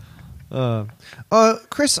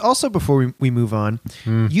 Chris, also before we move on,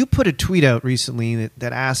 you put a tweet out recently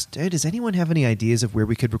that asked, hey, does anyone have any ideas of where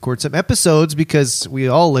we could record some episodes? Because we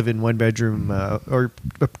all live in one-bedroom or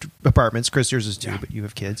apartments. Chris, yours is too, but you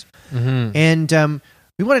have kids. Mm-hmm. And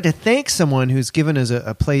we wanted to thank someone who's given us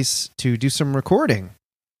a place to do some recording.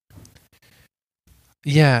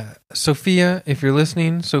 Yeah, Sophia, if you're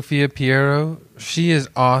listening, Sophia Piero, she is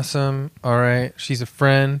awesome. All right, she's a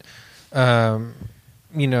friend. I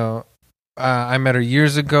met her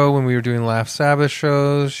years ago when we were doing Laugh Sabbath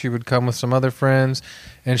shows. She would come with some other friends,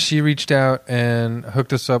 and she reached out and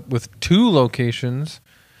hooked us up with 2 locations.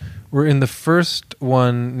 We're in the first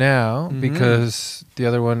one now because the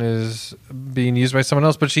other one is being used by someone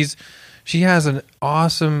else. But she has an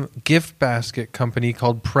awesome gift basket company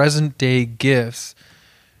called Present Day Gifts,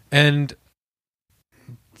 and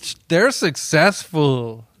they're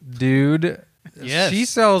successful, dude. Yes. She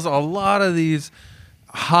sells a lot of these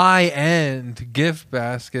high-end gift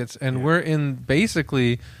baskets, and we're in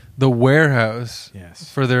basically the warehouse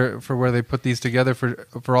for where they put these together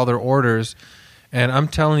for all their orders. And I'm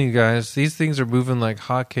telling you guys, these things are moving like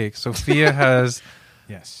hotcakes. Sophia has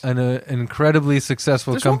an incredibly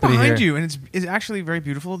successful There's company one behind here. you, and it's actually very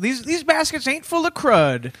beautiful. These baskets ain't full of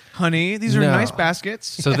crud, honey. These are No. nice baskets.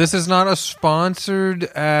 So this is not a sponsored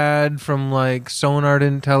ad from like Sonar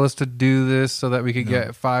didn't tell us to do this so that we could get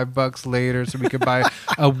 $5 later so we could buy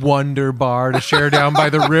a Wonder Bar to share down by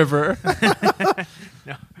the river.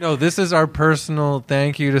 No, this is our personal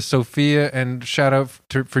thank you to Sophia, and shout out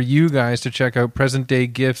for you guys to check out Present Day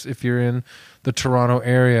Gifts if you're in the Toronto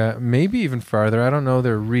area, maybe even farther. I don't know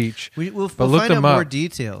their reach. We'll look find them out more up.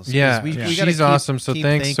 details. Yeah, we gotta she's awesome. So keep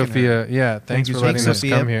thanks, thanking Sophia. her. Yeah, thanks you, for letting us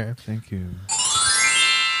Sophia. come here. Thank you.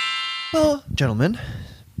 Well, gentlemen,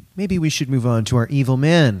 maybe we should move on to our evil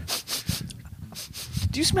man.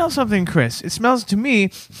 Do you smell something, Chris? It smells to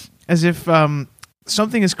me as if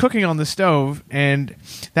something is cooking on the stove, and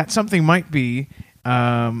that something might be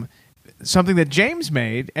something that James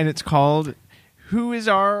made, and it's called "Who is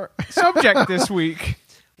our subject this week?"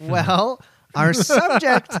 Well, our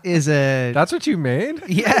subject is a... That's what you made?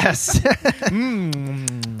 Yes.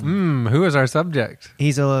 Who is our subject?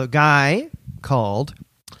 He's a guy called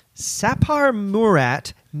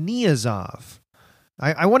Saparmurat Niyazov.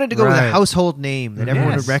 I wanted to go with a Right. household name that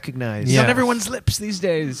everyone Yes. would recognize. It's Yeah. on everyone's lips these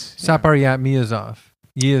days. Saparmurat Niyazov.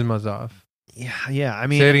 Yilmazov. Yeah. I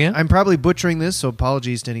mean, Say it again? I'm probably butchering this, so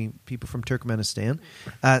apologies to any people from Turkmenistan.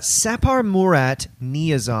 Saparmurat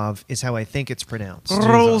Niyazov is how I think it's pronounced.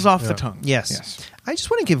 Rolls off Yeah. the tongue. Yes. I just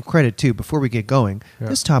want to give credit, too, before we get going. Yeah.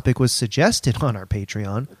 This topic was suggested on our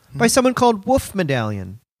Patreon by someone called Wolf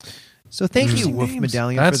Medallion. So thank you, Interesting Wolf names.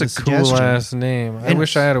 Medallion, That's for a the suggestion. cool ass name. I And-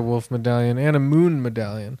 wish I had a wolf medallion and a moon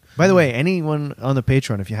medallion. By the way, anyone on the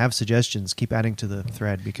Patreon, if you have suggestions, keep adding to the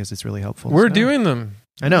thread because it's really helpful. We're So- doing them.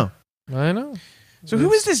 I know. I know. So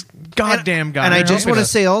who is this goddamn guy? And I They're just helping want to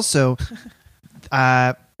us. say also,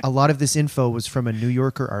 a lot of this info was from a New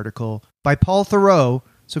Yorker article by Paul Thoreau.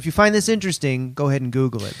 So if you find this interesting, go ahead and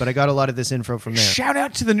Google it. But I got a lot of this info from there. Shout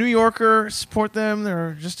out to the New Yorker. Support them.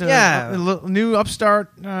 They're just a new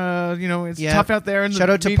upstart. It's Yeah. tough out there. In Shout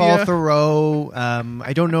the out to media. Paul Thoreau.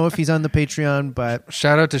 I don't know if he's on the Patreon, but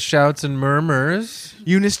Shout out to Shouts and Murmurs.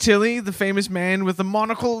 Eunice Tilley, the famous man with the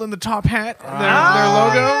monocle and the top hat, their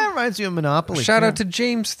yeah, logo. reminds me of Monopoly. Shout out to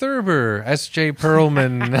James Thurber, S.J.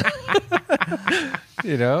 Perlman.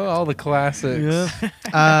 All the classics.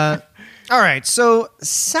 All right, so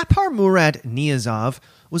Saparmurat Niyazov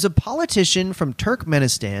was a politician from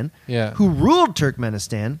Turkmenistan Yeah. who ruled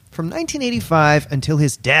Turkmenistan from 1985 until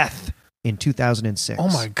his death in 2006. Oh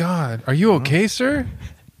my God. Are you okay, sir?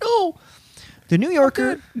 No. The New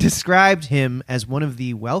Yorker described him as one of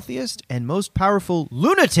the wealthiest and most powerful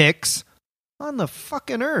lunatics on the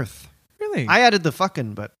fucking earth. Really? I added the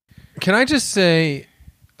fucking, but... Can I just say,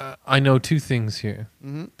 I know 2 things here.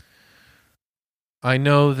 Mhm. I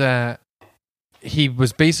know that he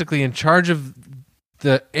was basically in charge of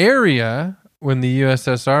the area when the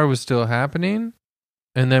USSR was still happening,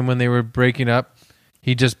 and then when they were breaking up,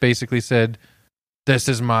 he just basically said,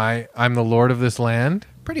 I'm the lord of this land.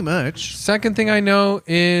 Pretty much. Second thing I know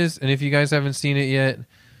is, and if you guys haven't seen it yet,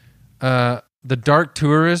 the Dark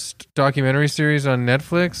Tourist documentary series on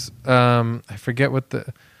Netflix. I forget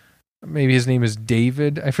maybe his name is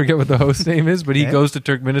David. I forget what the host name is, but he goes to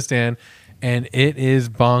Turkmenistan, and it is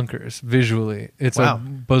bonkers visually. It's a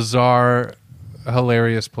bizarre,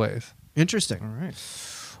 hilarious place. Interesting. All right.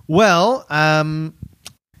 Well,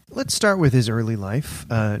 let's start with his early life.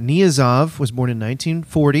 Niyazov was born in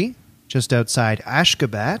 1940, just outside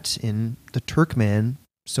Ashgabat in the Turkmen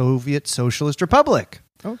Soviet Socialist Republic.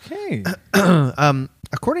 Okay.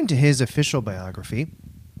 According to his official biography,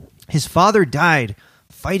 his father died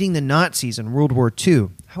fighting the Nazis in World War II.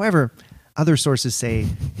 However, other sources say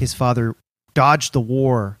his father dodged the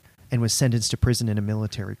war and was sentenced to prison in a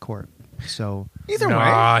military court. So Either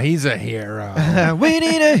way. He's a hero. we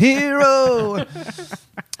need a hero.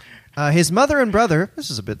 His mother and brother,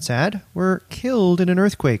 this is a bit sad, were killed in an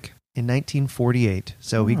earthquake in 1948.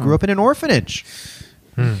 So he grew up in an orphanage.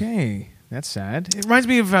 Okay. That's sad. It reminds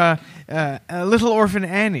me of Little Orphan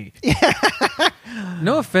Annie.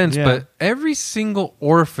 No offense, Yeah. but every single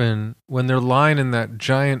orphan, when they're lying in that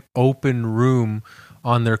giant open room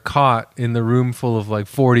on their cot, in the room full of like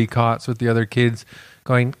 40 cots with the other kids,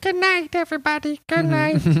 going, "Good night, everybody. Good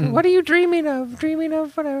night. What are you dreaming of? Dreaming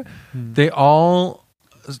of whatever."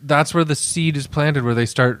 That's where the seed is planted, where they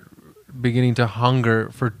start beginning to hunger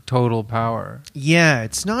for total power. Yeah,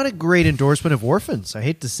 it's not a great endorsement of orphans. I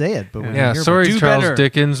hate to say it, but when Yeah, you hear sorry, Do Charles better.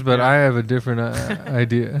 Dickens, but I have a different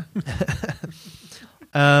idea.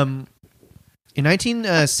 in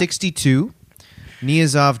 1962,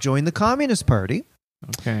 Niyazov joined the Communist Party,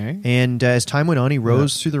 Okay. and as time went on, he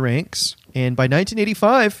rose through the ranks. And by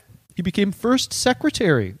 1985, he became first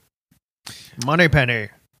secretary. Moneypenny.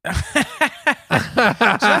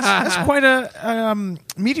 That's quite a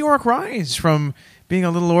meteoric rise from being a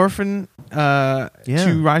little orphan to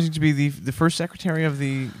rising to be the first secretary of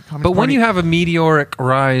the Communist Party. But when you have a meteoric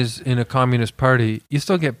rise in a communist party, you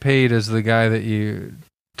still get paid as the guy that you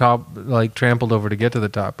trampled over to get to the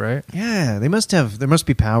top, right? Yeah, there must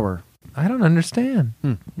be power. I don't understand.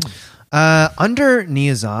 Under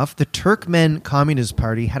Niyazov, the Turkmen Communist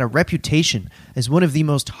Party had a reputation as one of the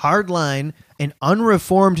most hardline and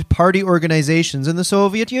unreformed party organizations in the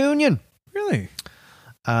Soviet Union. Really?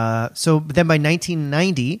 So then by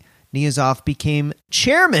 1990, Niyazov became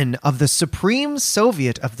chairman of the Supreme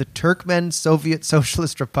Soviet of the Turkmen Soviet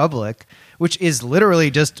Socialist Republic, which is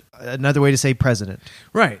literally just another way to say president.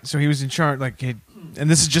 Right. So he was in charge, and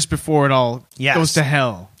this is just before it all goes to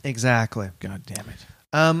hell. Exactly. God damn it.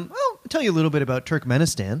 Well, I'll tell you a little bit about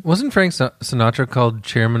Turkmenistan. Wasn't Frank Sinatra called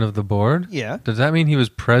chairman of the board? Yeah. Does that mean he was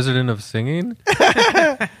president of singing?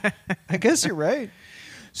 I guess you're right.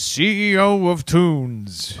 CEO of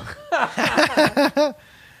Tunes.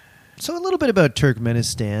 So a little bit about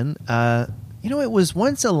Turkmenistan. It was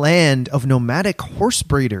once a land of nomadic horse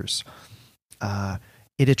breeders.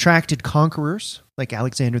 It attracted conquerors like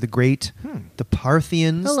Alexander the Great, the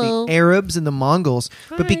Parthians, Hello. the Arabs, and the Mongols.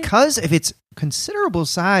 But because of its considerable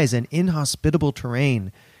size and inhospitable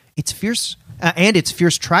terrain, its fierce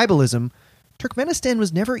tribalism, Turkmenistan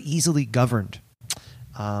was never easily governed.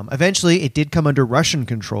 Eventually, it did come under Russian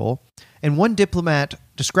control, and one diplomat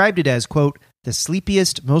described it as, quote, the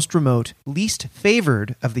sleepiest, most remote, least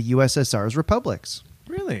favored of the USSR's republics.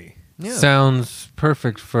 Really? Yeah. Sounds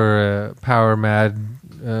perfect for a power mad,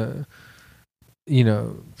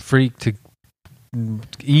 freak to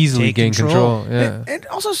easily Take gain control. control. Yeah. It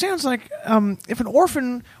also sounds like if an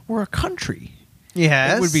orphan were a country,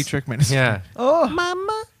 Yes. it would be Turkmenistan. Yeah. Oh,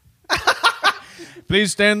 Mama.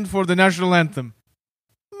 Please stand for the national anthem.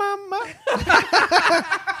 Mama.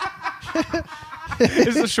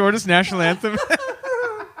 It's the shortest national anthem.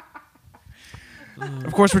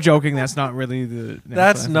 Of course, we're joking. That's not really the national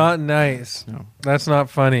That's anthem. not nice. No. That's not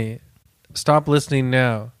funny. Stop listening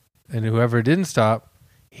now. And whoever didn't stop,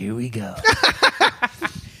 Here we go.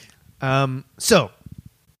 So,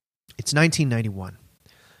 it's 1991.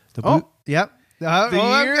 Yep.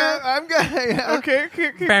 year? I'm good. Yeah. Okay.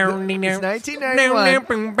 It's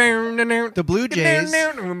 1991. The Blue Jays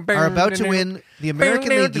are about to win the American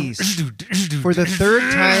League East for the third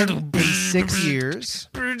time in 6 years.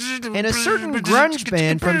 And a certain grunge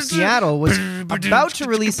band from Seattle was about to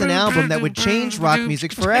release an album that would change rock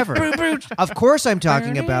music forever. Of course, I'm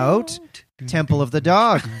talking about Temple of the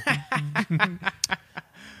Dog.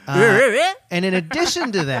 And in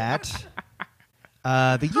addition to that,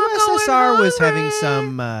 The USSR was having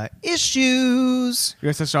some issues.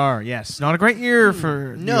 USSR, yes. Not a great year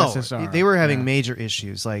for No, USSR. they were having Yeah. major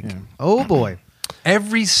issues. Like, oh boy.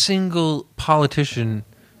 Every single politician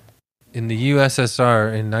in the USSR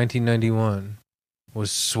in 1991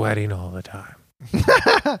 was sweating all the time.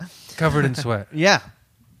 Covered in sweat. Yeah.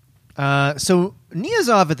 So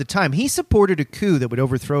Niyazov at the time, he supported a coup that would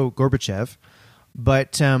overthrow Gorbachev.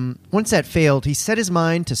 But once that failed, he set his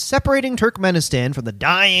mind to separating Turkmenistan from the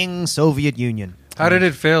dying Soviet Union. How did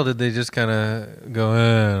it fail? Did they just kind of go,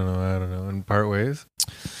 I don't know, and part ways?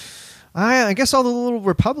 I guess all the little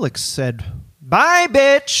republics said, bye,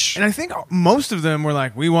 bitch. And I think most of them were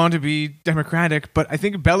like, we want to be democratic, but I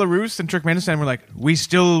think Belarus and Turkmenistan were like, we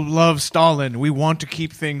still love Stalin. We want to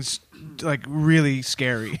keep things like really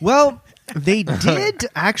scary. Well, they did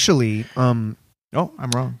actually. Oh,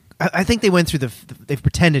 I'm wrong. I think they went through they've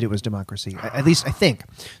pretended it was democracy. At least I think.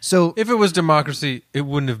 So If it was democracy, it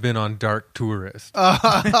wouldn't have been on Dark Tourist.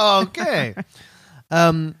 okay.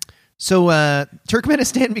 So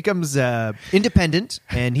Turkmenistan becomes independent,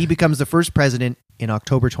 and he becomes the first president in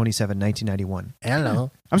October 27, 1991.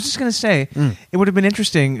 Hello. I was just going to say, it would have been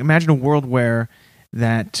interesting. Imagine a world where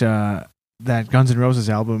that Guns N'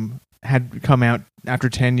 Roses album had come out after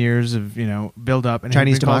 10 years of, build up. And it had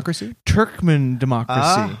Chinese been called democracy? Turkmen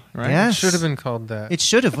democracy, right? Yes. It should have been called that. It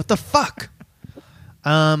should have. What the fuck?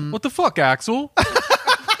 What the fuck, Axel?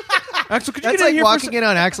 Axel, could you That's get in like here walking in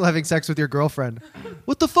on Axel having sex with your girlfriend.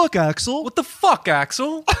 What the fuck, Axel? What the fuck,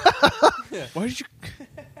 Axel? Why did you...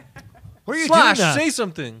 Why are you Slash, doing that? say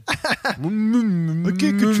something. I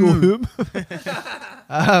can't control him.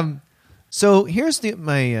 So here's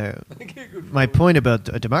my point about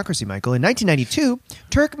democracy, Michael. In 1992,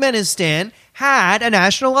 Turkmenistan had a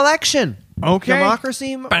national election. Okay.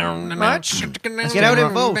 Democracy much? Get out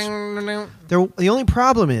and vote. The only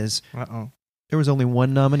problem is Uh-oh. there was only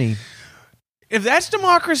one nominee. If that's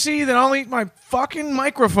democracy, then I'll eat my fucking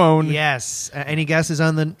microphone. Yes. Any guesses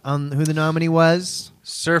on who the nominee was?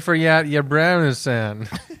 Surfer Yat Yabranisan.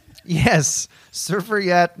 Yes,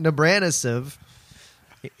 Surfayat Nebranisov.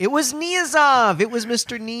 It was Niyazov. It was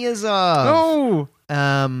Mr. Niyazov. No.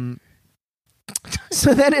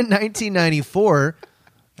 So then in 1994,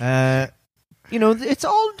 it's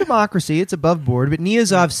all democracy. It's above board. But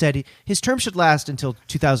Niyazov said his term should last until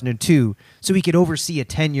 2002 so he could oversee a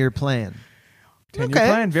 10-year plan. 10-year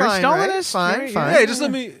plan. Very fine, Stalinist. right? Very- Fine. Hey, just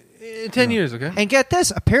let me... 10 years, okay? And get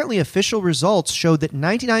this, apparently official results showed that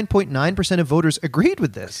 99.9% of voters agreed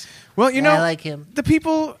with this. Well, I like him. the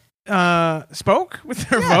people spoke with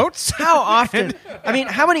their votes. How often? I mean,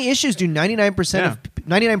 how many issues do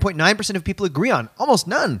 99.9% of people agree on? Almost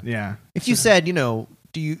none. Yeah. If you said,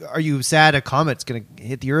 are you sad a comet's going to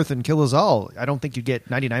hit the Earth and kill us all? I don't think you'd get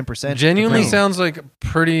 99%. Genuinely agreeing. sounds like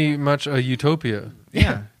pretty much a utopia.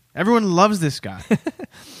 Yeah. Everyone loves this guy.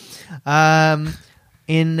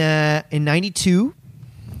 In 92,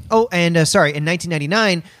 in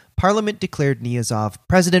 1999, Parliament declared Niyazov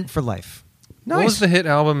president for life. What was the hit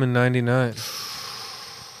album in 99?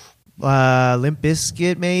 Limp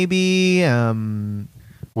Bizkit, maybe.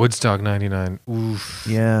 Woodstock 99. Oof.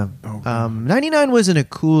 Yeah. 99 wasn't a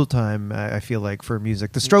cool time, I feel like, for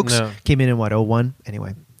music. The Strokes came in 01?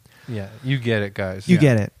 Anyway. Yeah, you get it, guys. You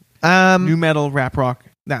get it. New metal, rap rock.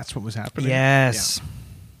 That's what was happening. Yes. Yeah.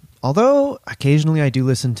 Although, occasionally I do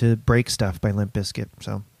listen to Break Stuff by Limp Bizkit,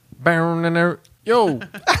 so. Yo!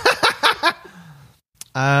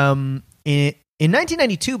 In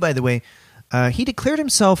 1992, by the way, he declared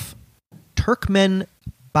himself Turkmen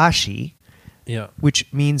Bashi,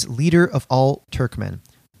 which means leader of all Turkmen.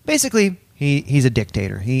 Basically, he's a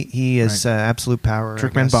dictator. He is absolute power.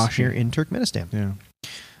 Turkmen Bashi here in Turkmenistan.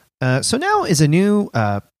 Yeah. So now is a new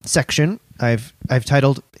section I've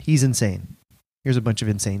titled "He's Insane." Here's a bunch of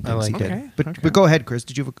insane things he did. Okay. But go ahead, Chris.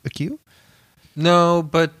 Did you have a cue? No,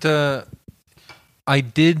 but I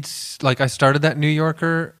did. I started that New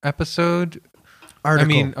Yorker episode.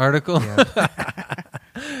 Article.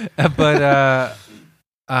 Yeah. But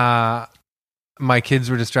my kids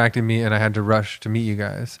were distracting me, and I had to rush to meet you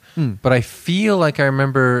guys. But I feel like I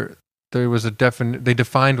remember there was a they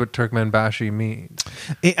defined what Turkmenbashi means.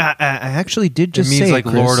 I actually did just say it means like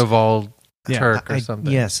Chris. Lord of all Turk or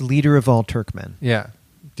something. Yes, leader of all Turkmen. Yeah.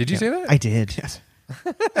 Did you say that? I did. Yes.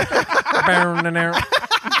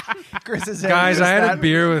 Chris is guys, I had a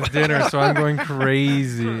beer with dinner, so I'm going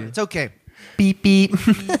crazy. It's okay. Beep beep.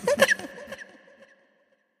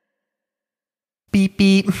 Beep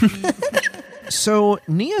beep. So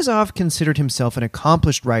Niyazov considered himself an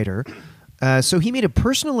accomplished writer, so he made a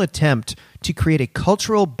personal attempt to create a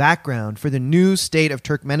cultural background for the new state of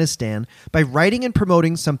Turkmenistan by writing and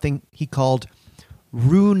promoting something he called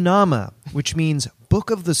Ruhnama, which means Book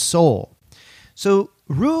of the Soul. So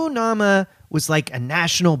Ruhnama was like a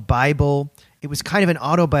national Bible. It was kind of an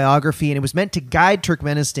autobiography, and it was meant to guide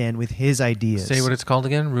Turkmenistan with his ideas. Say what it's called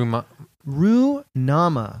again. Ruhnama.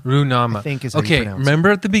 Ruhnama. I think is how you okay. pronounce it.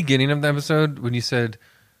 Remember at the beginning of the episode when you said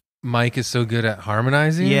Mike is so good at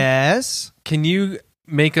harmonizing? Yes. Can you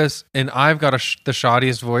make us? And I've got the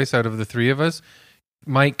shoddiest voice out of the three of us.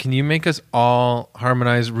 Mike, can you make us all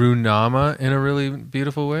harmonize Ruhnama in a really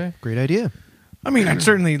beautiful way? Great idea. I mean, I'd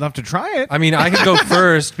certainly love to try it. I mean, I could go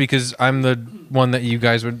first because I'm the one that you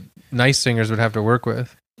guys nice singers would have to work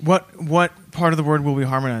with. What part of the word will we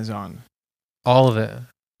harmonize on? All of it.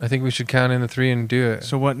 I think we should count in the three and do it.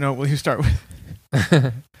 So what note will you start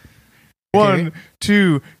with? 1,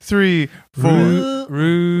 2, 3, 4.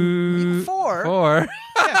 Four. Yeah,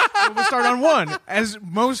 well, we'll start on 1. As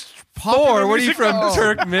most popular Four? What are you music from, goes.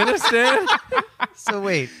 Turkmenistan? So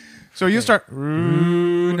wait. So you'll start.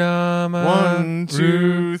 Ruhnama. 1,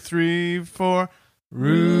 2, 3, 4.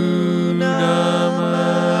 Ruhnama.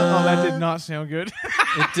 Oh, that did not sound good. It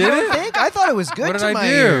I did? think I thought it was good What did to I my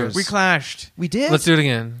do? ears. We clashed. We did. Let's do it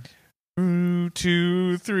again. 2,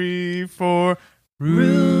 3, 4.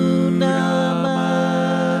 Ruhnama.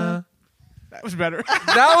 That was better.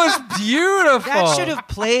 That was beautiful. That should have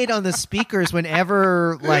played on the speakers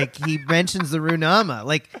whenever, like, he mentions the Ruhnama.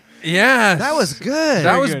 Like, Yes. that was good.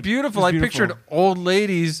 That was good. beautiful. It was I beautiful. pictured old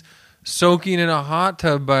ladies soaking in a hot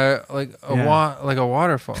tub by like a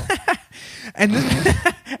waterfall. and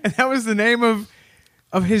that was the name of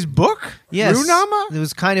his book? Yes. Ruhnama? It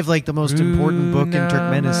was kind of like the most important book in Ruhnama.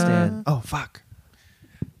 Turkmenistan. Oh, fuck.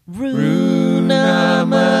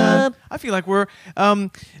 Ruhnama. I feel like we're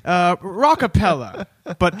rockapella,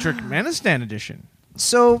 but Turkmenistan edition.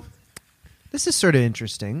 So, this is sort of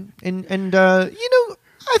interesting. And you know,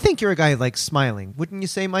 I think you're a guy who likes smiling. Wouldn't you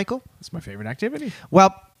say, Michael? It's my favorite activity.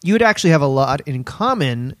 Well, you would actually have a lot in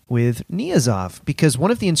common with Niyazov, because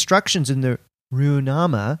one of the instructions in the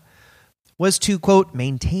Ruhnama was to, quote,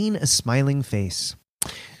 maintain a smiling face.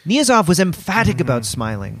 Niyazov was emphatic about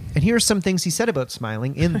smiling, and here are some things he said about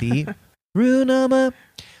smiling in the Ruhnama.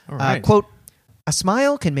 All right. Quote, a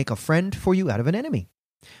smile can make a friend for you out of an enemy.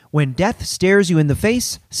 When death stares you in the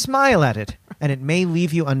face, smile at it, and it may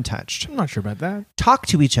leave you untouched. I'm not sure about that. Talk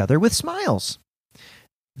to each other with smiles.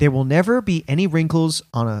 There will never be any wrinkles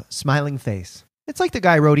on a smiling face. It's like the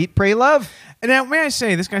guy wrote Eat, Pray, Love. And now, may I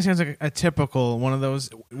say, this guy sounds like a typical one of those.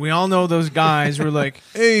 We all know those guys who are like,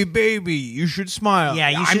 "Hey, baby, you should smile." Yeah,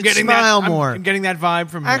 you I'm should getting smile that, more. I'm getting that vibe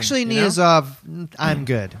from him. Actually, you know? Niyazov, I'm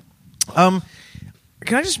good.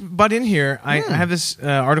 Can I just butt in here? I have this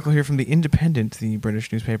article here from The Independent, the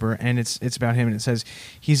British newspaper, and it's about him, and it says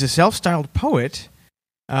he's a self-styled poet,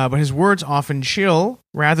 but his words often chill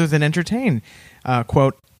rather than entertain.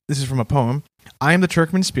 Quote, this is from a poem. I am the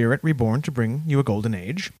Turkmen spirit reborn to bring you a golden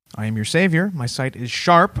age. I am your savior. My sight is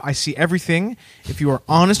sharp. I see everything. If you are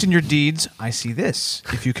honest in your deeds, I see this.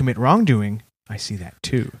 If you commit wrongdoing, I see that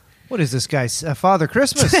too. What is this guy, Father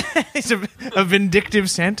Christmas? He's a vindictive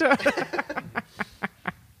Santa.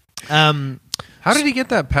 How did he get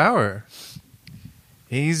that power?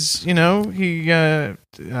 He's, you know, he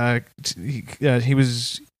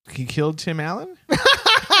killed Tim Allen.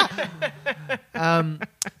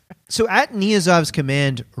 So at Niyazov's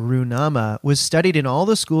command, Ruhnama was studied in all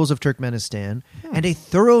the schools of Turkmenistan, and a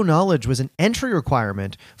thorough knowledge was an entry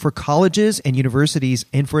requirement for colleges and universities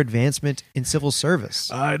and for advancement in civil service.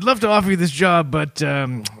 I'd love to offer you this job, but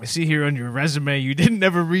I see here on your resume you didn't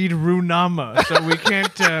ever read Ruhnama, so we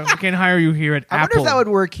can't hire you here at I wonder Apple. if that would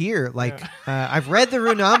work here. Like, I've read the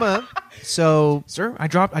Ruhnama, so Sir, I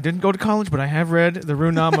didn't go to college, but I have read the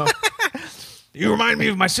Ruhnama. You remind me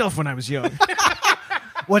of myself when I was young.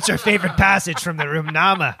 what's your favorite passage from the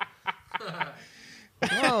Ruhnama?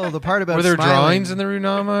 Oh, the part about Were there smiling. drawings in the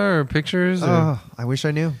Ruhnama or pictures? Or? Oh, I wish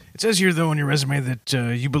I knew. It says here, though, on your resume that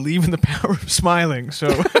you believe in the power of smiling. So,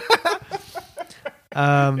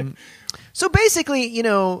 So basically, you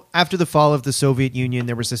know, after the fall of the Soviet Union,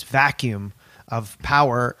 there was this vacuum of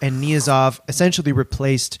power, and Niyazov essentially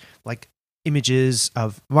replaced like images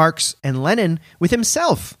of Marx and Lenin with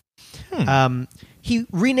himself. He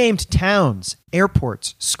renamed towns,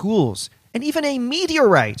 airports, schools, and even a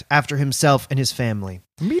meteorite after himself and his family.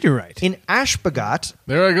 meteorite. In Ashgabat,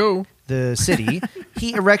 There I go. the city,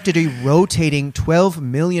 he erected a rotating $12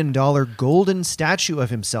 million golden statue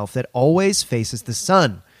of himself that always faces the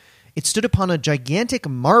sun. It stood upon a gigantic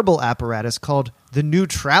marble apparatus called the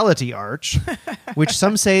Neutrality Arch, which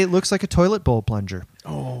some say looks like a toilet bowl plunger.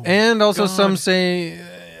 Oh, And also God. some say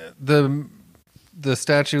the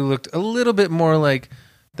statue looked a little bit more like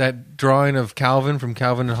that drawing of Calvin from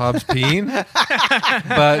Calvin and Hobbes peeing,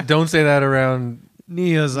 but don't say that around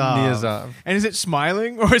Niyazov. And is it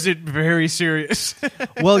smiling or is it very serious?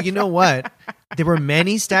 Well, you know what? There were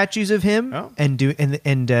many statues of him, and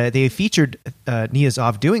they featured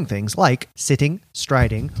Niyazov doing things like sitting,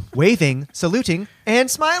 striding, waving, saluting, and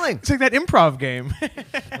smiling. It's like that improv game.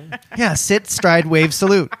 Yeah, sit, stride, wave,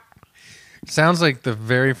 salute. Sounds like the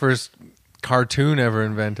very first cartoon ever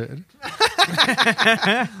invented.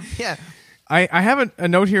 Yeah. I have a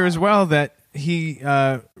note here as well that he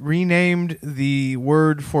renamed the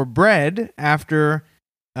word for bread after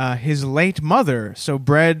his late mother. So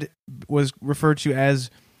bread was referred to as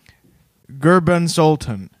Gurban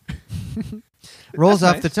Sultan. Rolls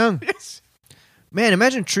off nice. the tongue. Yes. Man,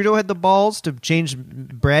 imagine Trudeau had the balls to change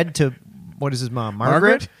bread to, what is his mom?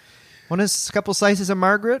 Margaret? Want a couple slices of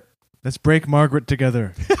Margaret? Let's break Margaret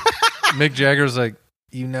together. Mick Jagger's like,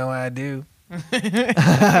 you know I do.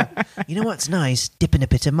 You know what's nice? Dipping a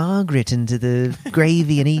bit of Margaret into the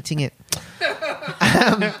gravy and eating it.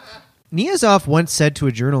 Niyazov once said to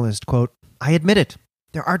a journalist, quote, "I admit it.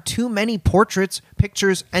 There are too many portraits,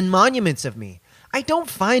 pictures, and monuments of me. I don't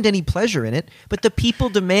find any pleasure in it, but the people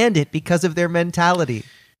demand it because of their mentality."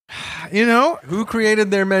 You know, Who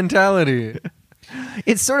created their mentality?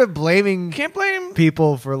 It's sort of blaming can't blame.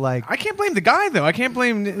 people for like... I can't blame the guy though. I can't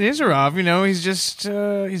blame Nizarov. You know, he's just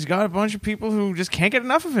he's got a bunch of people who just can't get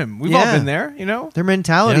enough of him. We've all Yeah. been there. You know. Their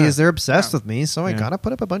mentality Yeah. is they're obsessed with me, so I Yeah. gotta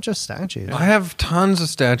put up a bunch of statues. I have tons of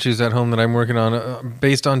statues at home that I'm working on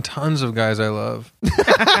based on tons of guys I love.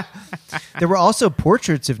 There were also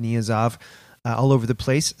portraits of Niyazov all over the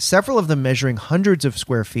place, several of them measuring hundreds of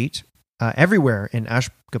square feet everywhere in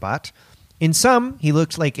Ashgabat. In some, he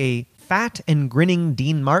looked like a fat and grinning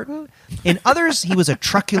Dean Martin. In others, he was a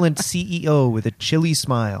truculent CEO with a chilly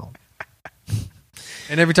smile.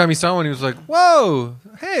 And every time he saw one, he was like, whoa,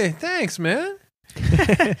 hey, thanks, man.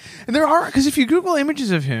 And there are, because if you Google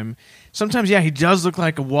images of him, sometimes, yeah, he does look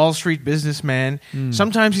like a Wall Street businessman.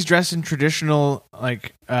 Sometimes he's dressed in traditional,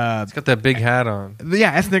 like, He's got that big hat on.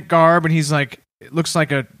 ethnic garb, and he's like, it looks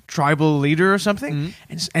like a tribal leader or something.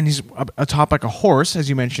 And he's atop like a horse, as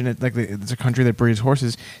you mentioned. It's a country that breeds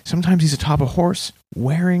horses. Sometimes he's atop a horse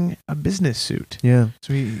wearing a business suit. Yeah.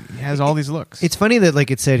 So he has all these looks. It's funny that, like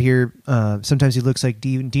it said here, sometimes he looks like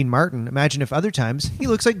Dean Martin. Imagine if other times he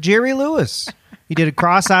looks like Jerry Lewis. He did a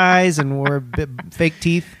cross eyes and wore fake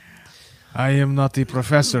teeth. I am not the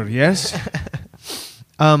professor, yes?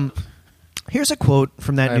 Here's a quote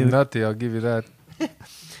from that I'm nutty, I'll give you that.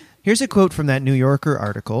 Here's a quote from that New Yorker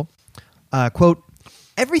article. Quote,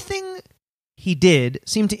 "Everything he did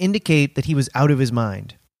seemed to indicate that he was out of his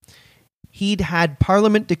mind. He'd had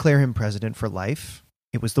Parliament declare him president for life.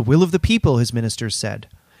 It was the will of the people, his ministers said.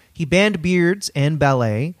 He banned beards and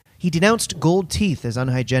ballet. He denounced gold teeth as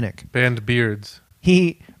unhygienic. Banned beards.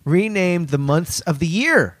 He renamed the months of the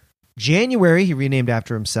year. January he renamed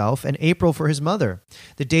after himself, and April for his mother.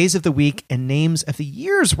 The days of the week and names of the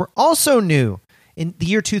years were also new. In the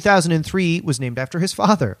year 2003 was named after his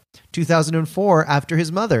father, 2004 after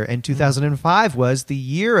his mother, and 2005 was the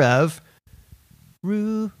year of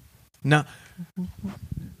No.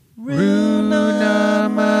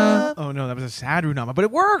 Runama. Oh, no, that was a sad Runama. But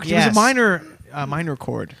it worked. Yes. It was a minor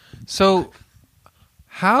chord. So,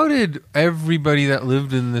 how did everybody that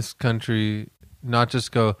lived in this country not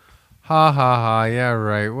just go, ha ha ha, yeah,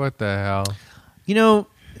 right, what the hell? You know,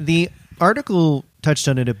 the article touched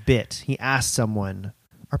on it a bit. He asked someone,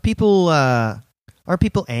 "Are people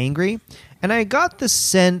angry?" And I got the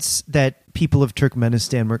sense that people of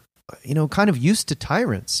Turkmenistan were, kind of used to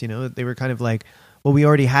tyrants. They were kind of like, "Well, we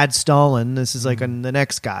already had Stalin. This is like the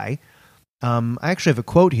next guy." I actually have a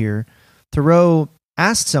quote here. Thoreau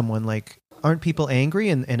asked someone, like, "Aren't people angry?"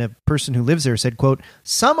 And a person who lives there said, quote,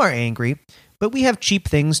 "Some are angry, but we have cheap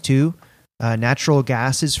things too. Natural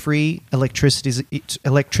gas is free.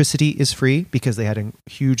 Electricity is free because they had a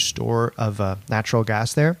huge store of natural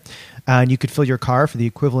gas there. And you could fill your car for the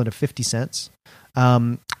equivalent of 50 cents.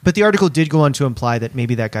 But the article did go on to imply that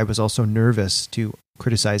maybe that guy was also nervous to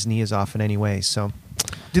criticize Niyazov in any way. So,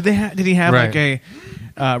 Did he have Right. like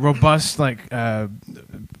a robust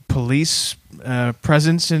police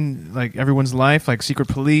presence in like everyone's life, like secret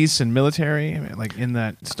police and military, like in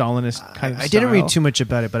that Stalinist kind of I didn't style? read too much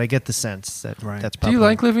about it, but I get the sense that Right. that's Do probably... you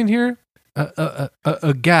like living here?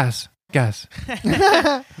 Gas.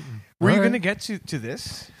 Were you Alright. going to get to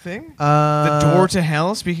this thing? the The door to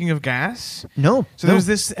hell. Speaking of gas, No. so no. there's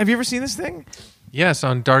this. Have you ever seen this thing? Yes,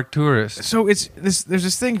 on Dark Tourist. So it's this. There's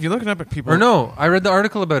this thing. If you look it up at people, Or no, I read the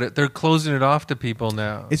article about it. They're closing it off to people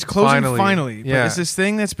now. it's closing finally. Yeah. But it's this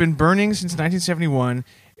thing that's been burning since 1971.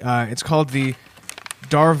 It's called the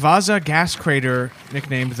Darvaza gas crater,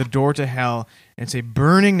 nicknamed the Door to Hell. It's a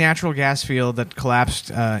burning natural gas field that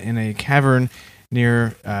collapsed in a cavern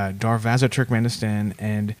near Darvaza, Turkmenistan,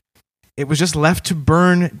 and it was just left to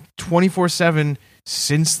burn 24/7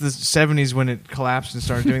 since the 70s when it collapsed and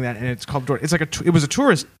started doing that. And it's called Door. It's like it was a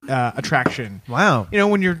tourist attraction. Wow. You know,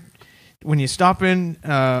 when you stop in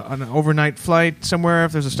on an overnight flight somewhere,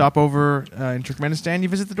 if there's a stopover in Turkmenistan, you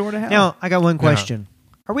visit the Door to Hell. Now, I got one question.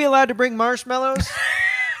 Are we allowed to bring marshmallows?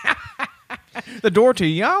 The door to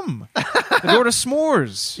yum. The door to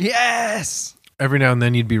s'mores. Yes. Every now and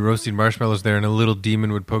then you'd be roasting marshmallows there, and a little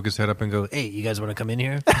demon would poke his head up and go, "Hey, you guys want to come in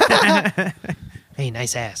here?" Hey,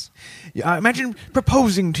 nice ass. Yeah, imagine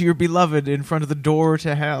proposing to your beloved in front of the door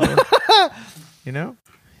to hell. You know?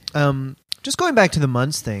 Just going back to the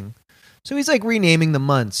months thing. So he's like renaming the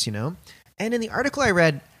months, you know? And in the article I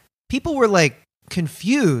read, people were like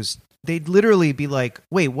confused. They'd literally be like,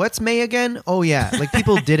 wait, what's May again? Oh, yeah. Like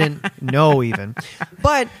people didn't know even.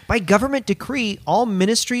 But by government decree, all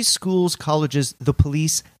ministries, schools, colleges, the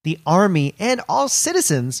police, the army, and all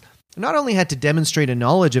citizens not only had to demonstrate a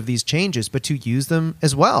knowledge of these changes, but to use them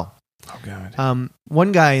as well. Oh, God.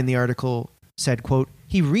 One guy in the article said, quote,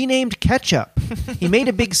 he renamed ketchup. He made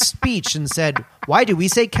a big speech and said, why do we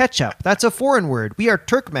say ketchup? That's a foreign word. We are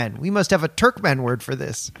Turkmen. We must have a Turkmen word for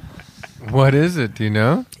this. What is it? Do you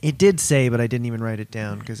know? It did say, but I didn't even write it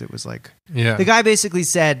down because it was like... Yeah. The guy basically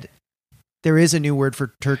said there is a new word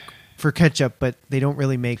for ketchup, but they don't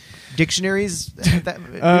really make dictionaries,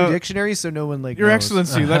 new dictionaries, so no one like Your knows.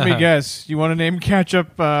 Excellency, let me guess. You want to name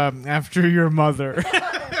ketchup after your mother?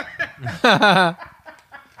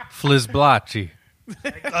 Flizblachi.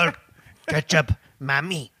 Ketchup,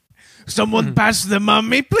 mommy. Someone pass the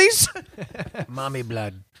mummy, please. Mommy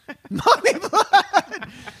blood. Mommy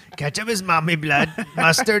blood. Ketchup is mommy blood.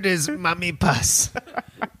 Mustard is mommy pus.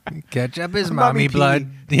 Ketchup is Mommy mommy pee. blood.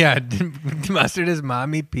 Yeah, mustard is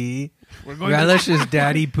mommy pee. Relish is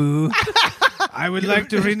daddy poo. I would like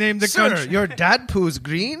to rename the Sir, country. your dad poos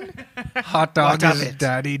green? Hot dog What of is it?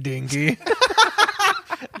 daddy dinky.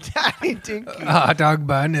 Daddy dinky. Hot dog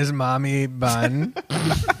bun is mommy bun.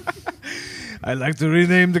 I'd like to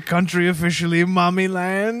rename the country officially Mommy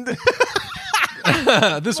Land.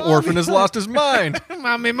 This orphan has lost his mind.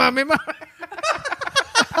 Mommy, mommy,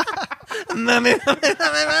 mommy.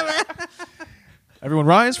 Everyone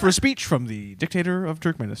rise for a speech from the dictator of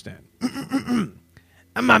Turkmenistan.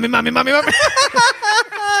 Mommy, mommy, mommy, mommy.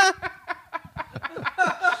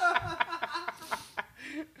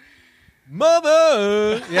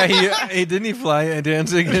 Mother. Yeah, he didn't he fly a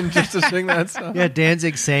Danzig in just to sing that song. Yeah,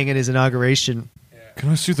 Danzig sang at his inauguration. Can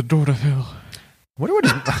I see the door to hell? What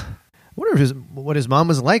his mom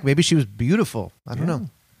was like. Maybe she was beautiful. I don't know.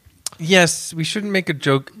 Yes, we shouldn't make a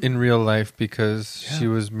joke in real life because she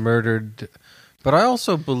was murdered. But I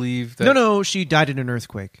also believe that... No, she died in an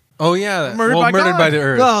earthquake. Oh, yeah. Murdered by murdered God. by the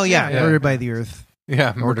earth. Oh, yeah, Yeah. murdered by the earth.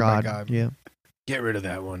 Yeah, Or murdered God. by God. Yeah. Get rid of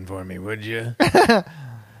that one for me, would you?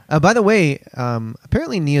 By the way,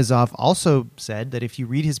 apparently Niyazov also said that if you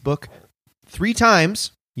read his book 3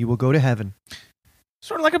 times, you will go to heaven.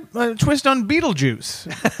 Sort of like a twist on Beetlejuice,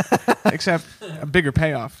 except a bigger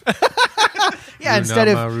payoff. Yeah, instead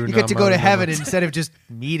of Runama, you get to go to Runama, heaven Runama. instead of just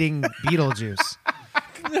meeting Beetlejuice.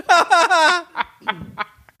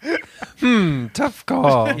 Tough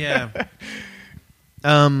call. Yeah.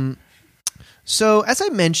 So, as I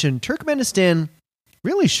mentioned, Turkmenistan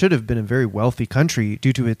really should have been a very wealthy country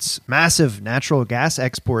due to its massive natural gas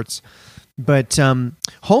exports. But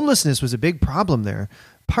homelessness was a big problem there,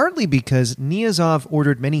 partly because Niyazov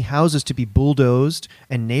ordered many houses to be bulldozed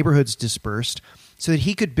and neighborhoods dispersed so that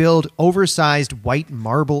he could build oversized white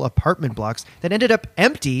marble apartment blocks that ended up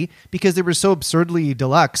empty because they were so absurdly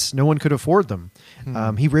deluxe, no one could afford them.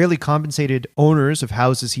 He rarely compensated owners of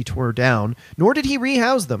houses he tore down, nor did he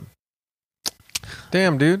rehouse them.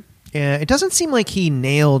 Damn, dude. It doesn't seem like he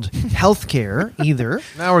nailed healthcare either.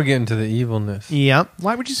 Now we're getting to the evilness. Yep.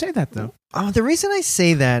 Why would you say that, though? The reason I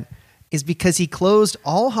say that is because he closed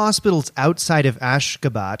all hospitals outside of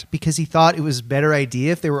Ashgabat because he thought it was a better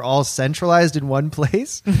idea if they were all centralized in one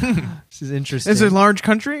place. This is interesting. It's a large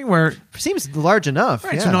country where Seems large enough.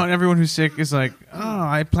 right, yeah. so not everyone who's sick is like, oh,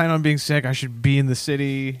 I plan on being sick. I should be in the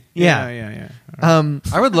city. Yeah. Yeah.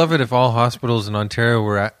 I would love it if all hospitals in Ontario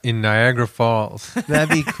were in Niagara Falls. That'd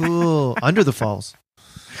be cool. Under the falls.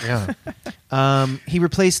 Yeah. He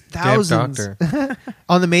replaced Damn thousands doctor.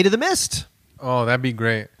 on the Maid of the Mist. Oh, that'd be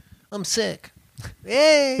great. I'm sick.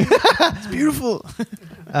 Yay! It's beautiful.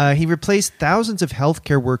 He replaced thousands of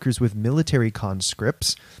healthcare workers with military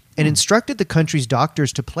conscripts and instructed the country's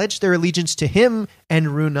doctors to pledge their allegiance to him and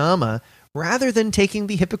Runama rather than taking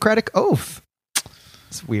the Hippocratic Oath.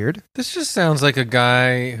 It's weird. This just sounds like a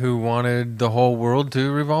guy who wanted the whole world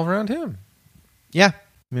to revolve around him. Yeah.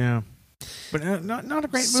 Yeah. But not a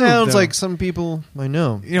great move. Sounds though. like some people I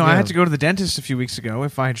know. You know, I had to go to the dentist a few weeks ago.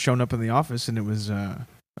 If I had shown up in the office and it was a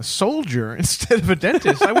soldier instead of a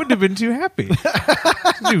dentist, I wouldn't have been too happy.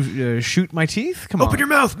 Shoot my teeth? Come on. Open your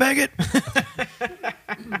mouth, maggot.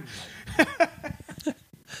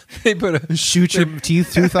 They put a Shoot your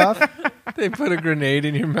tooth off. they put a grenade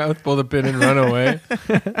in your mouth, pull the pin, and run away.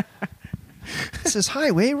 This is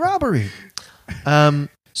highway robbery.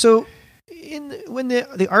 So when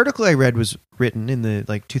the article I read was written in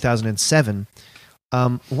the 2007,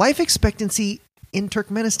 life expectancy in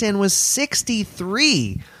Turkmenistan was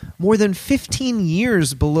 63, more than 15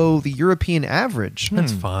 years below the European average.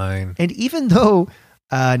 That's fine. And even though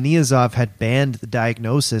Niyazov had banned the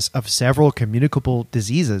diagnosis of several communicable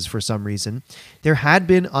diseases for some reason, there had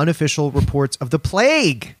been unofficial reports of the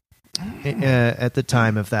plague at the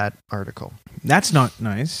time of that article. That's not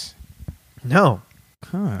nice. No.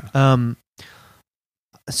 Huh.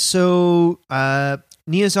 So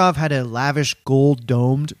Niyazov had a lavish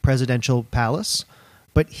gold-domed presidential palace,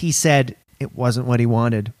 but he said it wasn't what he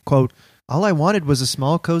wanted. Quote, "All I wanted was a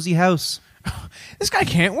small, cozy house." This guy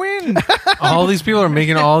can't win. All these people are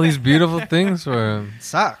making all these beautiful things for him.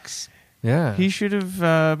 Sucks. Yeah. He should have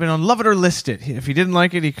been on Love It or List It. If he didn't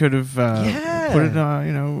like it, he could have put it,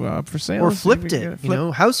 up for sale. Or See if flipped he could it. get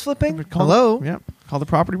it. House flipping? Call Hello? Yep. Call the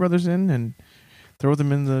Property Brothers in and throw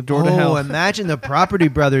them in the door to Oh, hell. imagine the Property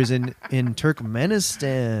Brothers in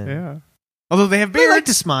Turkmenistan. Yeah. Although they have They beards. like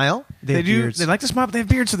to smile. They have do. beards. They like to smile, but they have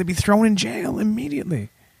beards, so they'd be thrown in jail immediately.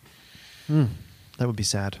 That would be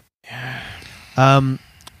sad. Yeah.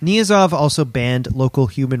 Niyazov also banned local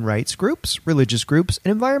human rights groups, religious groups,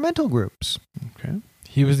 and environmental groups. Okay.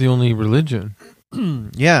 He was the only religion.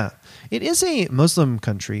 Yeah. It is a Muslim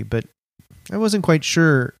country, but I wasn't quite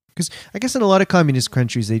sure. Because I guess in a lot of communist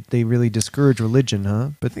countries, they really discourage religion, huh?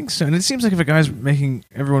 I think so. And it seems like if a guy's making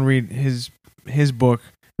everyone read his book,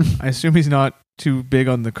 I assume he's not too big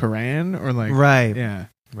on the Quran or like... Right. Yeah.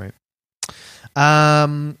 Right.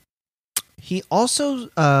 He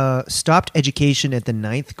also stopped education at the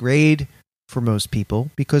 9th grade for most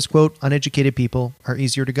people because, quote, uneducated people are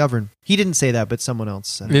easier to govern. He didn't say that, but someone else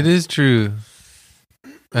said It is true,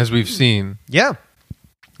 as we've seen. Yeah.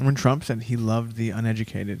 When Trump said he loved the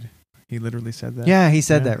uneducated, he literally said that. Yeah, he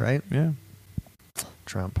said that, right? Yeah.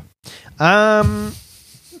 Trump. Here's,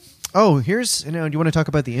 do you want to talk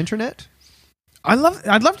about the internet? I'd love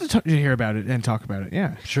to hear about it and talk about it.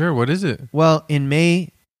 Yeah. Sure, what is it? Well, in May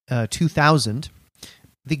 2000,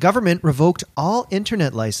 the government revoked all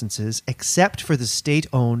internet licenses except for the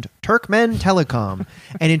state-owned Turkmen Telecom.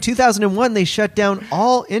 And in 2001, they shut down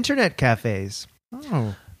all internet cafes.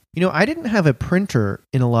 Oh. I didn't have a printer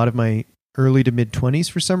in a lot of my early to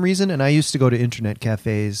mid-20s for some reason, and I used to go to internet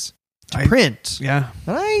cafes to print. Yeah.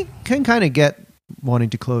 And I can kind of get wanting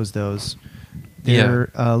to close those.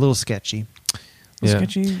 They're a little sketchy. Yeah.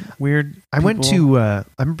 Sketchy, weird. I went to, I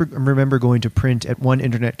remember going to print at one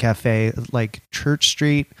internet cafe, like Church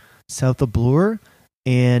Street, south of Bloor,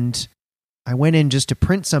 and I went in just to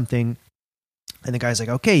print something, and the guy's like,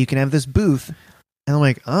 okay, you can have this booth. And I'm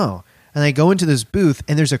like, oh. And I go into this booth,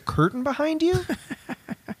 and there's a curtain behind you?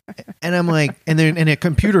 And I'm like, and a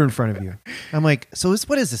computer in front of you. I'm like, so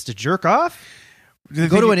what is this, to jerk off? You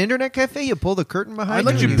go to an internet cafe, you pull the curtain behind I'd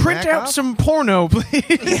like you. you and print back out off? some porno, please.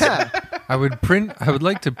 Yeah. I would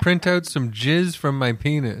like to print out some jizz from my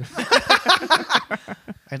penis.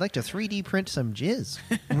 I'd like to 3D print some jizz.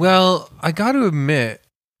 Well, I got to admit,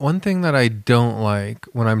 one thing that I don't like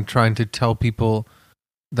when I'm trying to tell people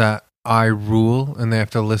that I rule and they have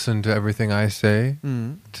to listen to everything I say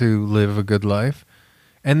to live a good life,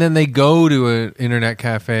 and then they go to an internet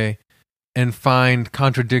cafe and find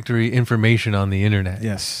contradictory information on the internet.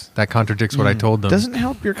 Yes. That contradicts what I told them. Doesn't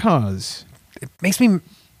help your cause. It makes me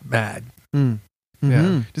mad.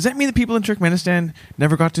 Yeah. Does that mean that people in Turkmenistan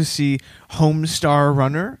never got to see Homestar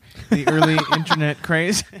Runner, the early internet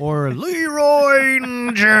craze? Or Leroy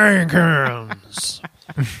Jenkins.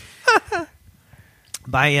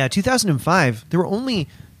 By 2005, there were only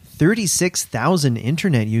 36,000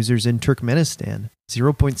 internet users in Turkmenistan,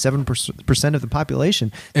 0.7% of the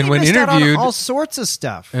population. And They when missed out on interviewed- all sorts of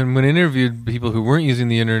stuff. And when interviewed people who weren't using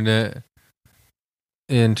the internet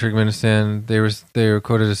in Turkmenistan, they were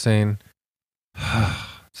quoted as saying,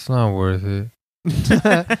 "It's not worth it."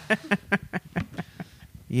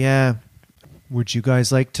 Yeah. Would you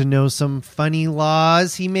guys like to know some funny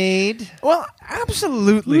laws he made? Well,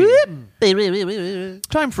 absolutely.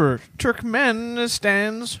 Time for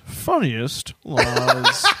Turkmenistan's funniest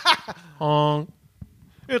laws. Honk.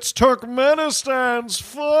 It's Turkmenistan's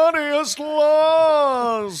funniest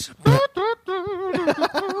laws.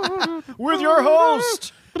 With your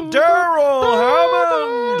host, Daryl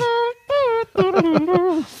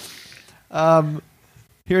Hammond.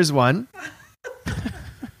 Here's one.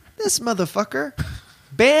 This motherfucker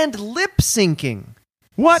banned lip syncing.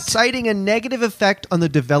 What? Citing a negative effect on the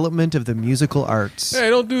development of the musical arts. Hey,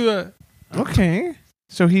 don't do that. Okay.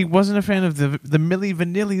 So he wasn't a fan of the Milli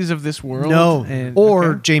Vanillis of this world? No. And, Or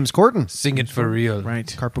okay. James Corden. Sing it for real. Right.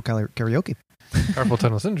 Carpool karaoke. Carpal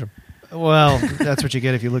tunnel syndrome. Well, that's what you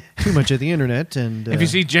get if you look too much at the internet. And If you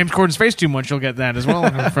see James Corden's face too much, you'll get that as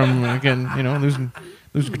well from, again, losing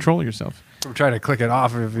control of yourself. I'm trying to click it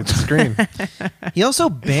off of the screen. he also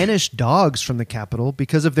banished dogs from the capital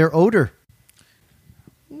because of their odor.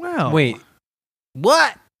 Wow. Wait.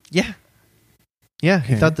 What? Yeah. Yeah,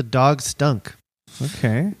 he Okay. thought the dog stunk.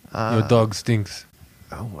 Okay. Your dog stinks.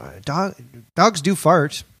 Dogs do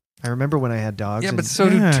fart. I remember when I had dogs. Yeah, and- but so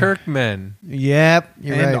do Yeah. Turkmen. Yep,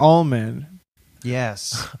 you're And right. all men.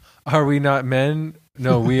 Yes. Are we not men?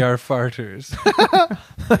 No, we are farters.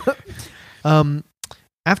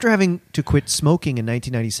 After having to quit smoking in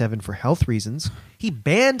 1997 for health reasons, he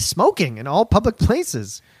banned smoking in all public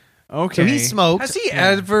places. Okay. So he smoked. Has he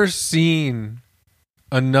ever seen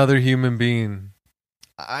another human being?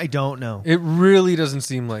 I don't know. It really doesn't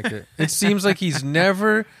seem like it. It seems like he's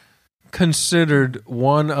never considered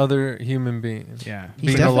one other human being. Yeah. He's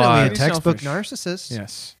being definitely alive. a textbook Selfish. narcissist.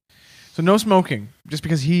 Yes. So no smoking, just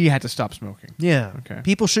because he had to stop smoking. Yeah. Okay.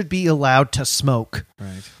 People should be allowed to smoke.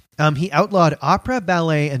 Right. He outlawed opera,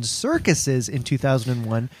 ballet, and circuses in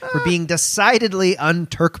 2001 for being decidedly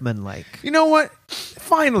un-Turkmen-like. You know what?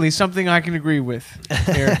 Finally, something I can agree with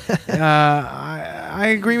here. I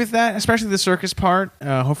agree with that, especially the circus part.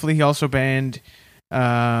 Hopefully, he also banned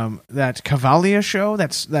that Cavalia show.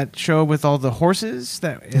 That's that show with all the horses.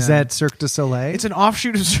 Is that Cirque du Soleil? It's an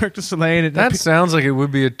offshoot of Cirque du Soleil. And That sounds like it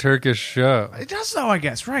would be a Turkish show. it does, though, I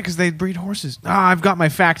guess, right? Because they breed horses. I've got my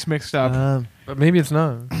facts mixed up. But maybe it's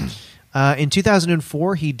not. In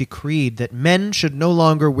 2004, he decreed that men should no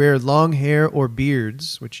longer wear long hair or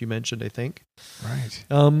beards, which you mentioned, I think. Right.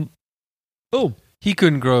 He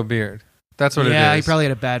couldn't grow a beard. That's what it is. Yeah, he probably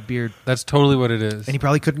had a bad beard. That's totally what it is. And he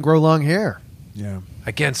probably couldn't grow long hair. Yeah.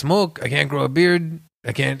 I can't smoke. I can't grow a beard.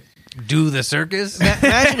 I can't do the circus.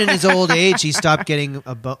 Imagine in his old age, he stopped getting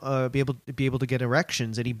be able to get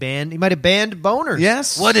erections, and he might have banned boners.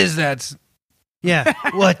 Yes. What is that? Yeah.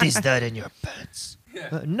 What is that in your pants?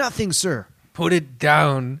 Nothing, sir. Put it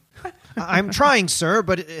down. I'm trying, sir,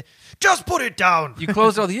 but just put it down. You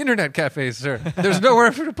closed all the internet cafes, sir. There's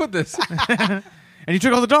nowhere for to put this. And you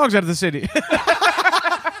took all the dogs out of the city.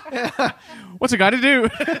 What's a guy to do?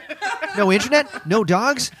 No internet? No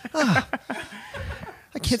dogs? Ah.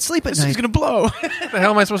 I can't sleep at This is night. going to blow. What the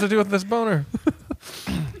hell am I supposed to do with this boner?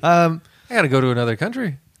 I got to go to another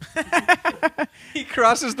country. He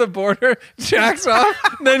crosses the border, jacks off,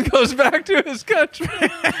 then goes back to his country.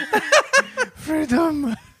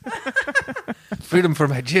 Freedom. Freedom for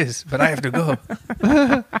my jizz, but I have to go.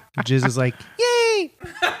 Jizz is like, yay!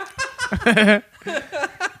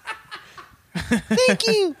 Thank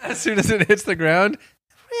you. As soon as it hits the ground,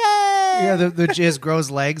 Yeah, the jizz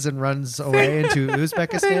grows legs and runs away into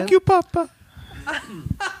Uzbekistan. Thank you, Papa.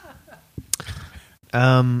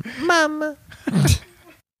 Mama.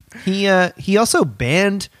 He also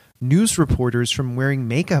banned news reporters from wearing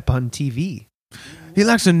makeup on TV. He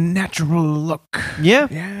likes a natural look. Yeah.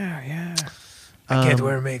 Yeah. I can't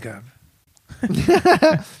wear makeup.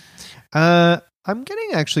 I'm getting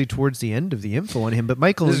actually towards the end of the info on him, but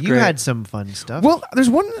Michael, This is you great. had some fun stuff. Well, there's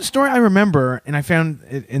one story I remember, and I found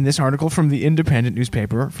it in this article from the Independent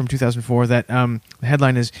newspaper from 2004 that the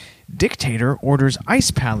headline is Dictator Orders Ice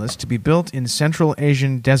Palace to be built in Central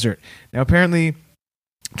Asian Desert. Now, apparently,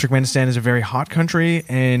 Turkmenistan is a very hot country,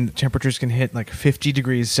 and temperatures can hit like 50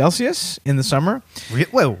 degrees Celsius in the summer.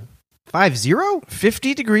 Whoa, 50?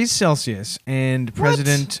 50 degrees Celsius. And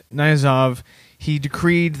President Niyazov, he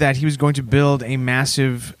decreed that he was going to build a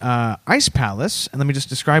massive ice palace. And let me just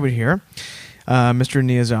describe it here. Mr.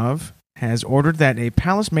 Niyazov has ordered that a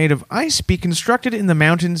palace made of ice be constructed in the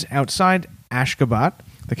mountains outside Ashgabat,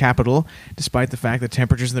 the capital, despite the fact that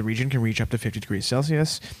temperatures in the region can reach up to 50 degrees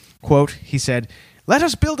Celsius. Quote, he said, "Let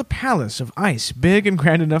us build a palace of ice big and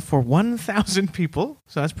grand enough for 1,000 people."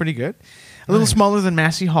 So that's pretty good. A little smaller than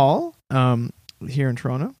Massey Hall here in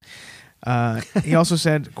Toronto. He also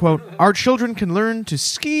said, quote, "Our children can learn to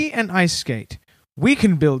ski and ice skate. We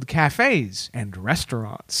can build cafes and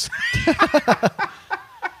restaurants."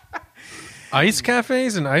 Ice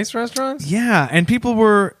cafes and ice restaurants? Yeah, and people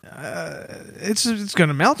were it's going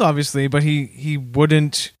to melt, obviously, but he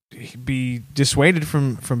wouldn't be dissuaded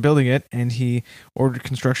from building it, and he ordered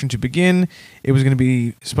construction to begin. It was going to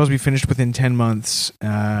be supposed to be finished within 10 months,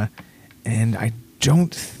 and I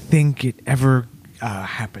don't think it ever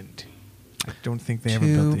happened. I don't think they ever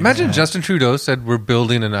built it. Imagine Justin Trudeau said we're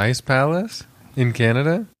building an ice palace in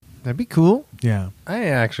Canada. That'd be cool. Yeah. I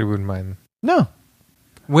actually wouldn't mind. No.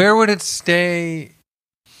 Where would it stay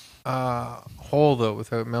whole, though,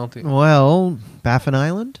 without melting? Well, Baffin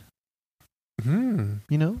Island, You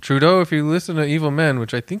know? Trudeau, if you listen to Evil Men,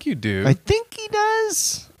 which I think you do. I think he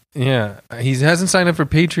does. Yeah. He hasn't signed up for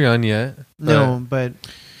Patreon yet. No, but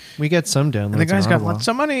we get some downloads. And the guy's on got Ottawa. lots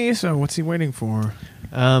of money, so what's he waiting for?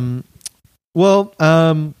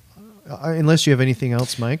 Unless you have anything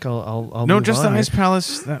else, Mike, I'll No, move just on the here. ice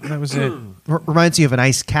palace. That was it. Reminds you of an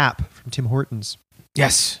ice cap from Tim Hortons.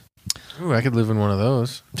 Yes. Ooh, I could live in one of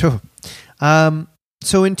those.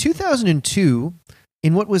 So in 2002,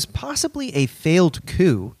 in what was possibly a failed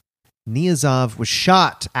coup, Niyazov was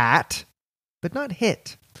shot at, but not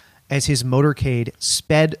hit, as his motorcade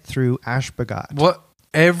sped through Ashgabat. What?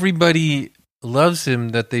 Everybody loves him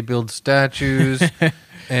that they build statues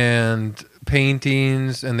and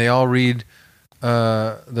paintings, and they all read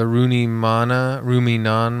the Runama.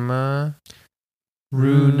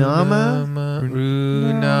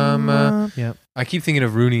 Yep. I keep thinking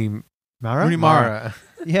of Rooney Mara? Rooney Mara.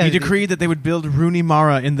 Yeah, He decreed that they would build Rooney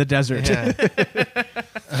Mara in the desert.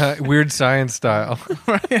 Yeah. Weird science style.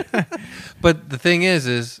 But the thing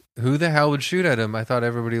is who the hell would shoot at him? I thought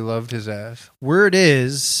everybody loved his ass. Word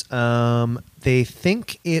is, they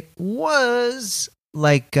think it was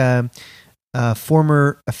like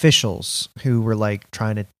former officials who were like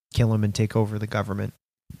trying to kill him and take over the government.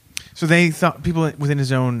 So they thought people within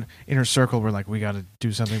his own inner circle were like, we got to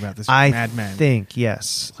do something about this I madman. think,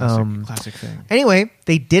 yes. Classic thing. Anyway,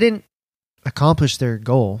 they didn't accomplish their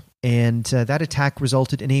goal, and that attack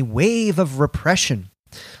resulted in a wave of repression.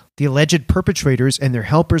 The alleged perpetrators and their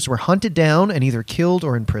helpers were hunted down and either killed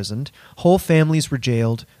or imprisoned. Whole families were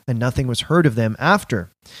jailed, and nothing was heard of them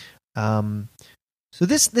after. So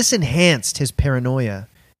this enhanced his paranoia,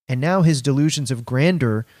 and now his delusions of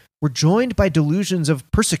grandeur were joined by delusions of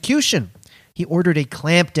persecution. He ordered a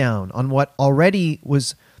clampdown on what already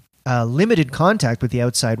was limited contact with the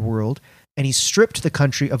outside world, and he stripped the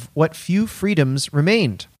country of what few freedoms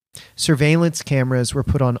remained. Surveillance cameras were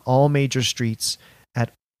put on all major streets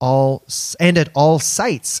at all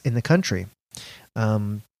sites in the country.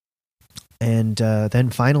 And then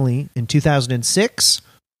finally, in 2006,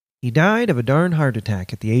 he died of a darn heart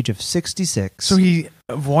attack at the age of 66. So he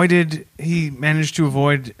managed to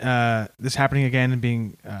avoid this happening again and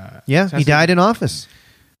being... he died in office.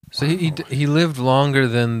 So he lived longer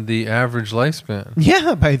than the average lifespan.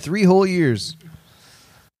 Yeah, by 3 whole years.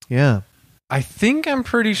 Yeah. I think I'm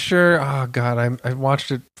pretty sure. Oh God, I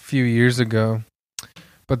watched it a few years ago,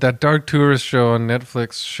 but that dark tourist show on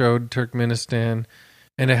Netflix showed Turkmenistan,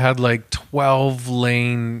 and it had like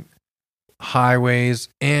 12-lane highways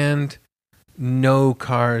and no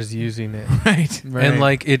cars using it. Right. And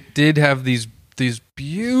like it did have these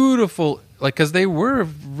beautiful, like, because they were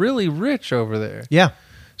really rich over there. Yeah.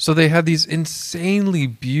 So they had these insanely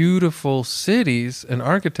beautiful cities and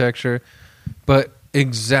architecture, but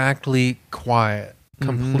exactly quiet,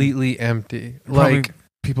 completely empty. Like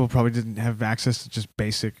people probably didn't have access to just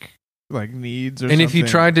basic like needs or and something. if you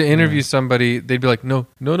tried to interview somebody, they'd be like, no,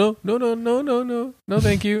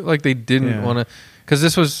 thank you. Like they didn't want to, because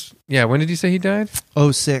this was, when did you say he died?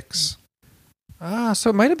 06. So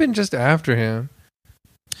it might have been just after him.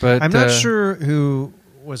 But I'm not sure who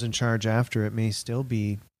was in charge after. It may still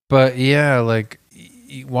be. But yeah, like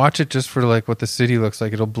watch it just for like what the city looks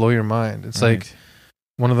like. It'll blow your mind. It's like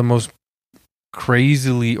one of the most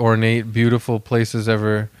crazily ornate, beautiful places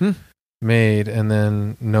ever made, and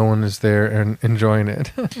then no one is there and enjoying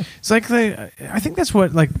it. It's like I think that's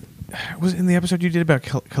what like was in the episode you did about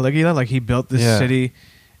Caligula. Like he built this city,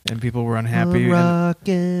 and people were unhappy. Rock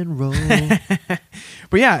and roll.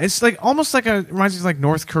 But yeah, it's like almost like reminds me of like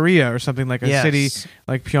North Korea or something, like a city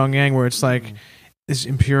like Pyongyang, where it's like this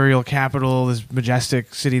imperial capital, this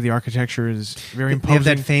majestic city. The architecture is very imposing. They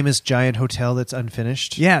have that famous giant hotel that's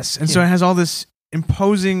unfinished. Yes, and so it has all these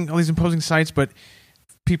imposing sites, but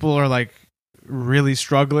people are like really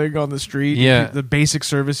struggling on the street. Yeah, the basic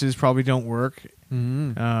services probably don't work.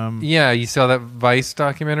 You saw that Vice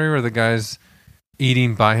documentary where the guy's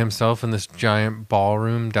eating by himself in this giant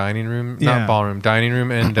dining room,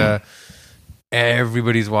 and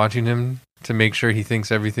everybody's watching him to make sure he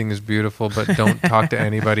thinks everything is beautiful, but don't talk to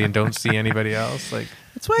anybody and don't see anybody else. Like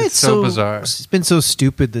that's why it's so bizarre. It's been so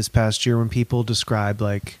stupid this past year when people describe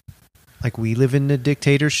like like we live in a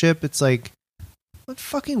dictatorship. It's like, what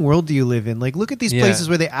fucking world do you live in? Like, look at these places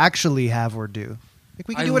where they actually have or do. Like,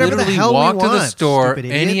 we can do whatever the literally hell walk we want. to the store stupid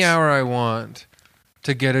any idiots. hour I want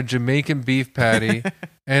to get a Jamaican beef patty,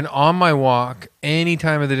 and on my walk, any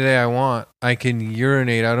time of the day I want, I can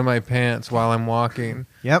urinate out of my pants while I'm walking.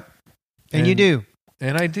 Yep. And you do.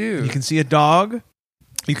 And I do. You can see a dog.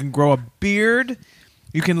 You can grow a beard.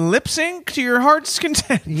 You can lip sync to your heart's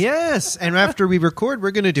content. Yes. And after we record,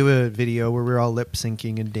 we're going to do a video where we're all lip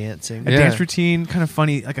syncing and dancing. A dance routine, kind of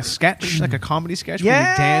funny, like a sketch, like a comedy sketch where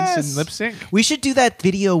you dance and lip sync. We should do that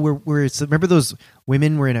video where it's, remember those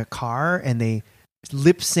women were in a car and they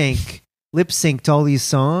lip synced all these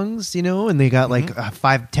songs, you know, and they got like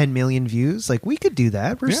 5-10 million views. Like, we could do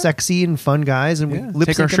that. We're sexy and fun guys, and we lip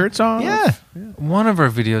take our shirts off. Yeah. One of our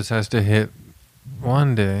videos has to hit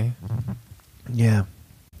one day. Yeah.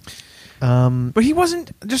 But he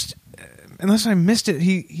wasn't just, unless I missed it,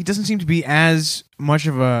 he doesn't seem to be as much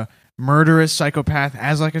of a murderous psychopath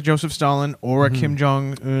as like a Joseph Stalin or a Kim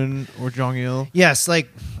Jong-un or Jong-il. Yes, like,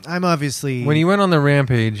 I'm obviously... When he went on the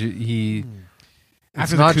rampage, it's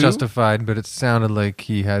After the not coup? justified, but it sounded like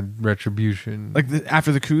he had retribution. Like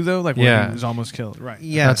after the coup, though? Like when he was almost killed. Right.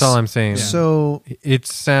 Yes. That's all I'm saying. Yeah. So,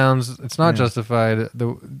 It's not justified,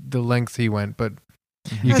 the lengths he went, but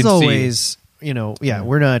you as can always... You know,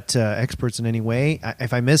 we're not experts in any way.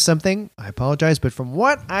 If I missed something, I apologize. But from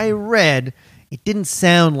what I read, it didn't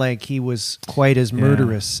sound like he was quite as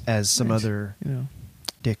murderous as some other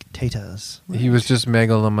dictators. see. He was just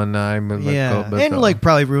megalomaniacal. And like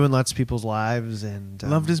probably ruined lots of people's lives. And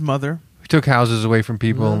Loved his mother. He took houses away from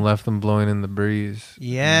people and left them blowing in the breeze.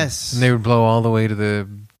 Yes. And they would blow all the way to the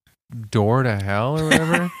door to hell or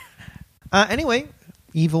whatever. Anyway,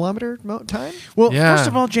 evilometer time? Well, Yeah. first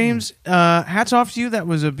of all, James, hats off to you. That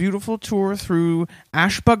was a beautiful tour through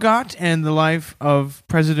Ashbagat and the life of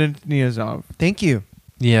President Niyazov. Thank you.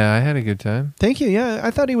 Yeah, I had a good time. Thank you. Yeah,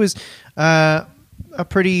 I thought he was a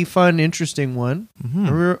pretty fun, interesting one.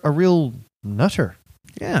 A real nutter.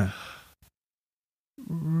 Yeah.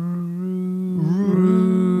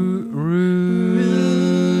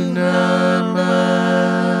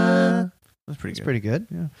 That's pretty It's good. pretty good.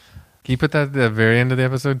 Yeah. Can you put that at the very end of the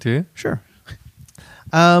episode too? Sure.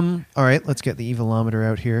 All right, let's get the evilometer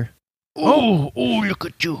out here. Oh, look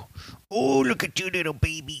at you. Oh, look at you, little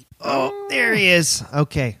baby. Oh, there he is.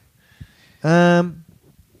 Okay. Shall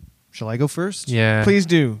I go first? Yeah. Please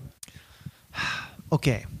do.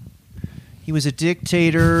 Okay. He was a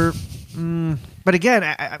dictator. But again,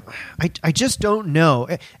 I just don't know.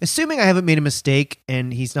 Assuming I haven't made a mistake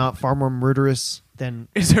and he's not far more murderous than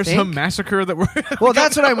Is there I think. some massacre that we're... Well,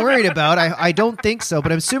 that's what I'm worried about. I don't think so,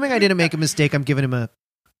 but I'm assuming I didn't make a mistake. I'm giving him a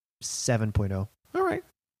 7.0. All right.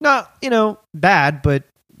 Not, bad, but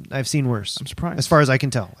I've seen worse. I'm surprised. As far as I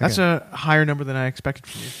can tell. That's Again. a higher number than I expected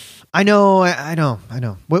from you. I know.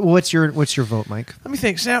 What's your vote, Mike? Let me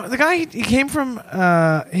think. So the guy, he came from,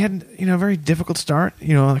 he had, a very difficult start.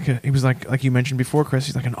 He was like you mentioned before, Chris,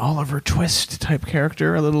 he's like an Oliver Twist type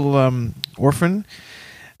character, a little orphan.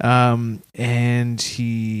 And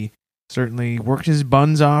he certainly worked his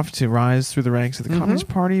buns off to rise through the ranks of the Communist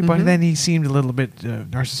Party, but then he seemed a little bit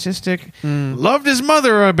narcissistic. Loved his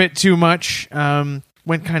mother a bit too much.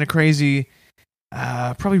 Went kind of crazy.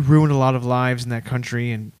 Probably ruined a lot of lives in that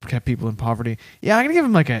country and kept people in poverty. Yeah, I'm gonna give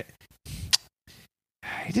him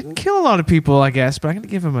he didn't kill a lot of people, I guess, but I'm gonna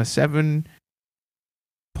give him a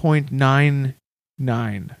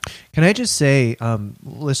 7.99. Can I just say,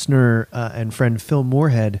 listener and friend Phil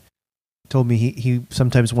Moorhead told me he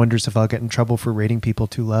sometimes wonders if I'll get in trouble for rating people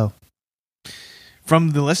too low.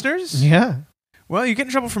 From the listeners? Yeah. Well, you get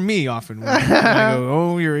in trouble from me often. When I go,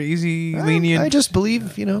 oh, you're easy, lenient. I just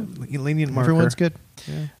believe, lenient marker. everyone's good.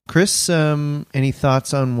 Yeah. Chris, any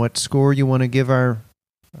thoughts on what score you want to give our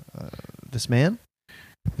this man?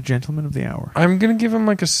 The gentleman of the hour. I'm going to give him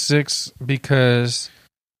like a 6 because,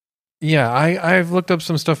 I've looked up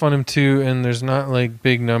some stuff on him too, and there's not like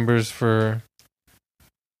big numbers for.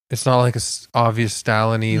 It's not like a obvious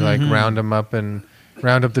Stalin-y, like round him up and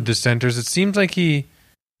round up the dissenters. It seems like you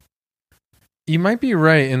might be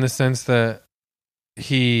right in the sense that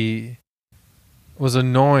he was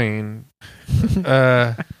annoying.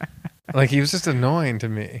 Like he was just annoying to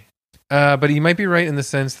me. But he might be right in the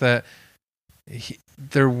sense that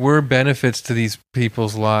there were benefits to these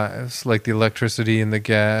people's lives, like the electricity and the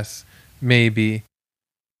gas, maybe.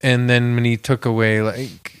 And then when he took away,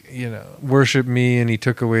 worship me, and he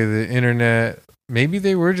took away the internet, maybe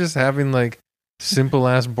they were just having like simple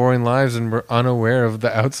ass boring lives and were unaware of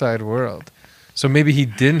the outside world. So maybe he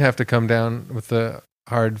didn't have to come down with a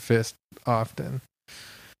hard fist often.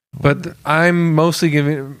 But I'm mostly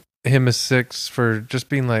giving him a 6 for just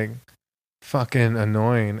being like fucking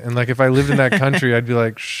annoying. And like if I lived in that country, I'd be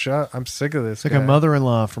like, I'm sick of this. It's like a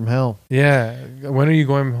mother-in-law from hell. Yeah. When are you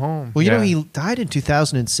going home? Well, you Yeah. know, he died in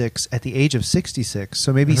 2006 at the age of 66.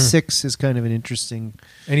 So maybe 6 is kind of an interesting.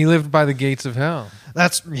 And he lived by the gates of hell.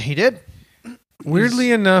 He did.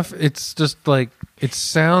 Weirdly enough, it's just like it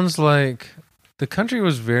sounds like the country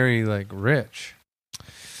was very like rich.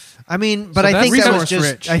 I mean, but So I that's think that was resource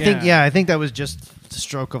just. rich, I think that was just a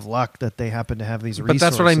stroke of luck that they happened to have these But resources.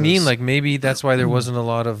 that's what I mean. Like maybe that's why there wasn't a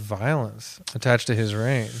lot of violence attached to his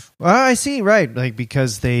reign. Well, I see. Right, like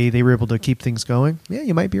because they were able to keep things going. Yeah,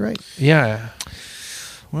 you might be right. Yeah.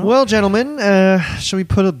 Well, gentlemen, shall we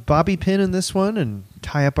put a bobby pin in this one and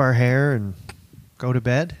tie up our hair and go to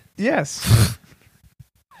bed? Yes.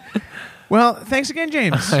 Well, thanks again,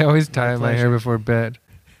 James. I always tie my hair before bed.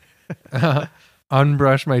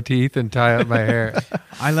 Unbrush my teeth and tie up my hair.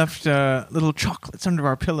 I left little chocolates under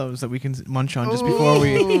our pillows that we can munch on just before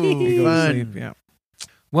we go to fun. sleep. Yeah.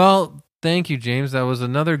 Well, thank you, James. That was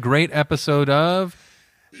another great episode of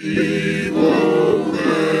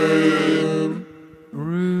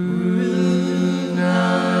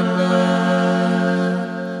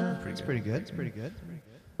It's pretty good. It's pretty good.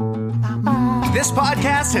 This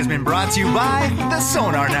podcast has been brought to you by the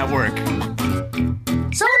Sonar Network.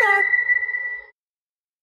 Sonar!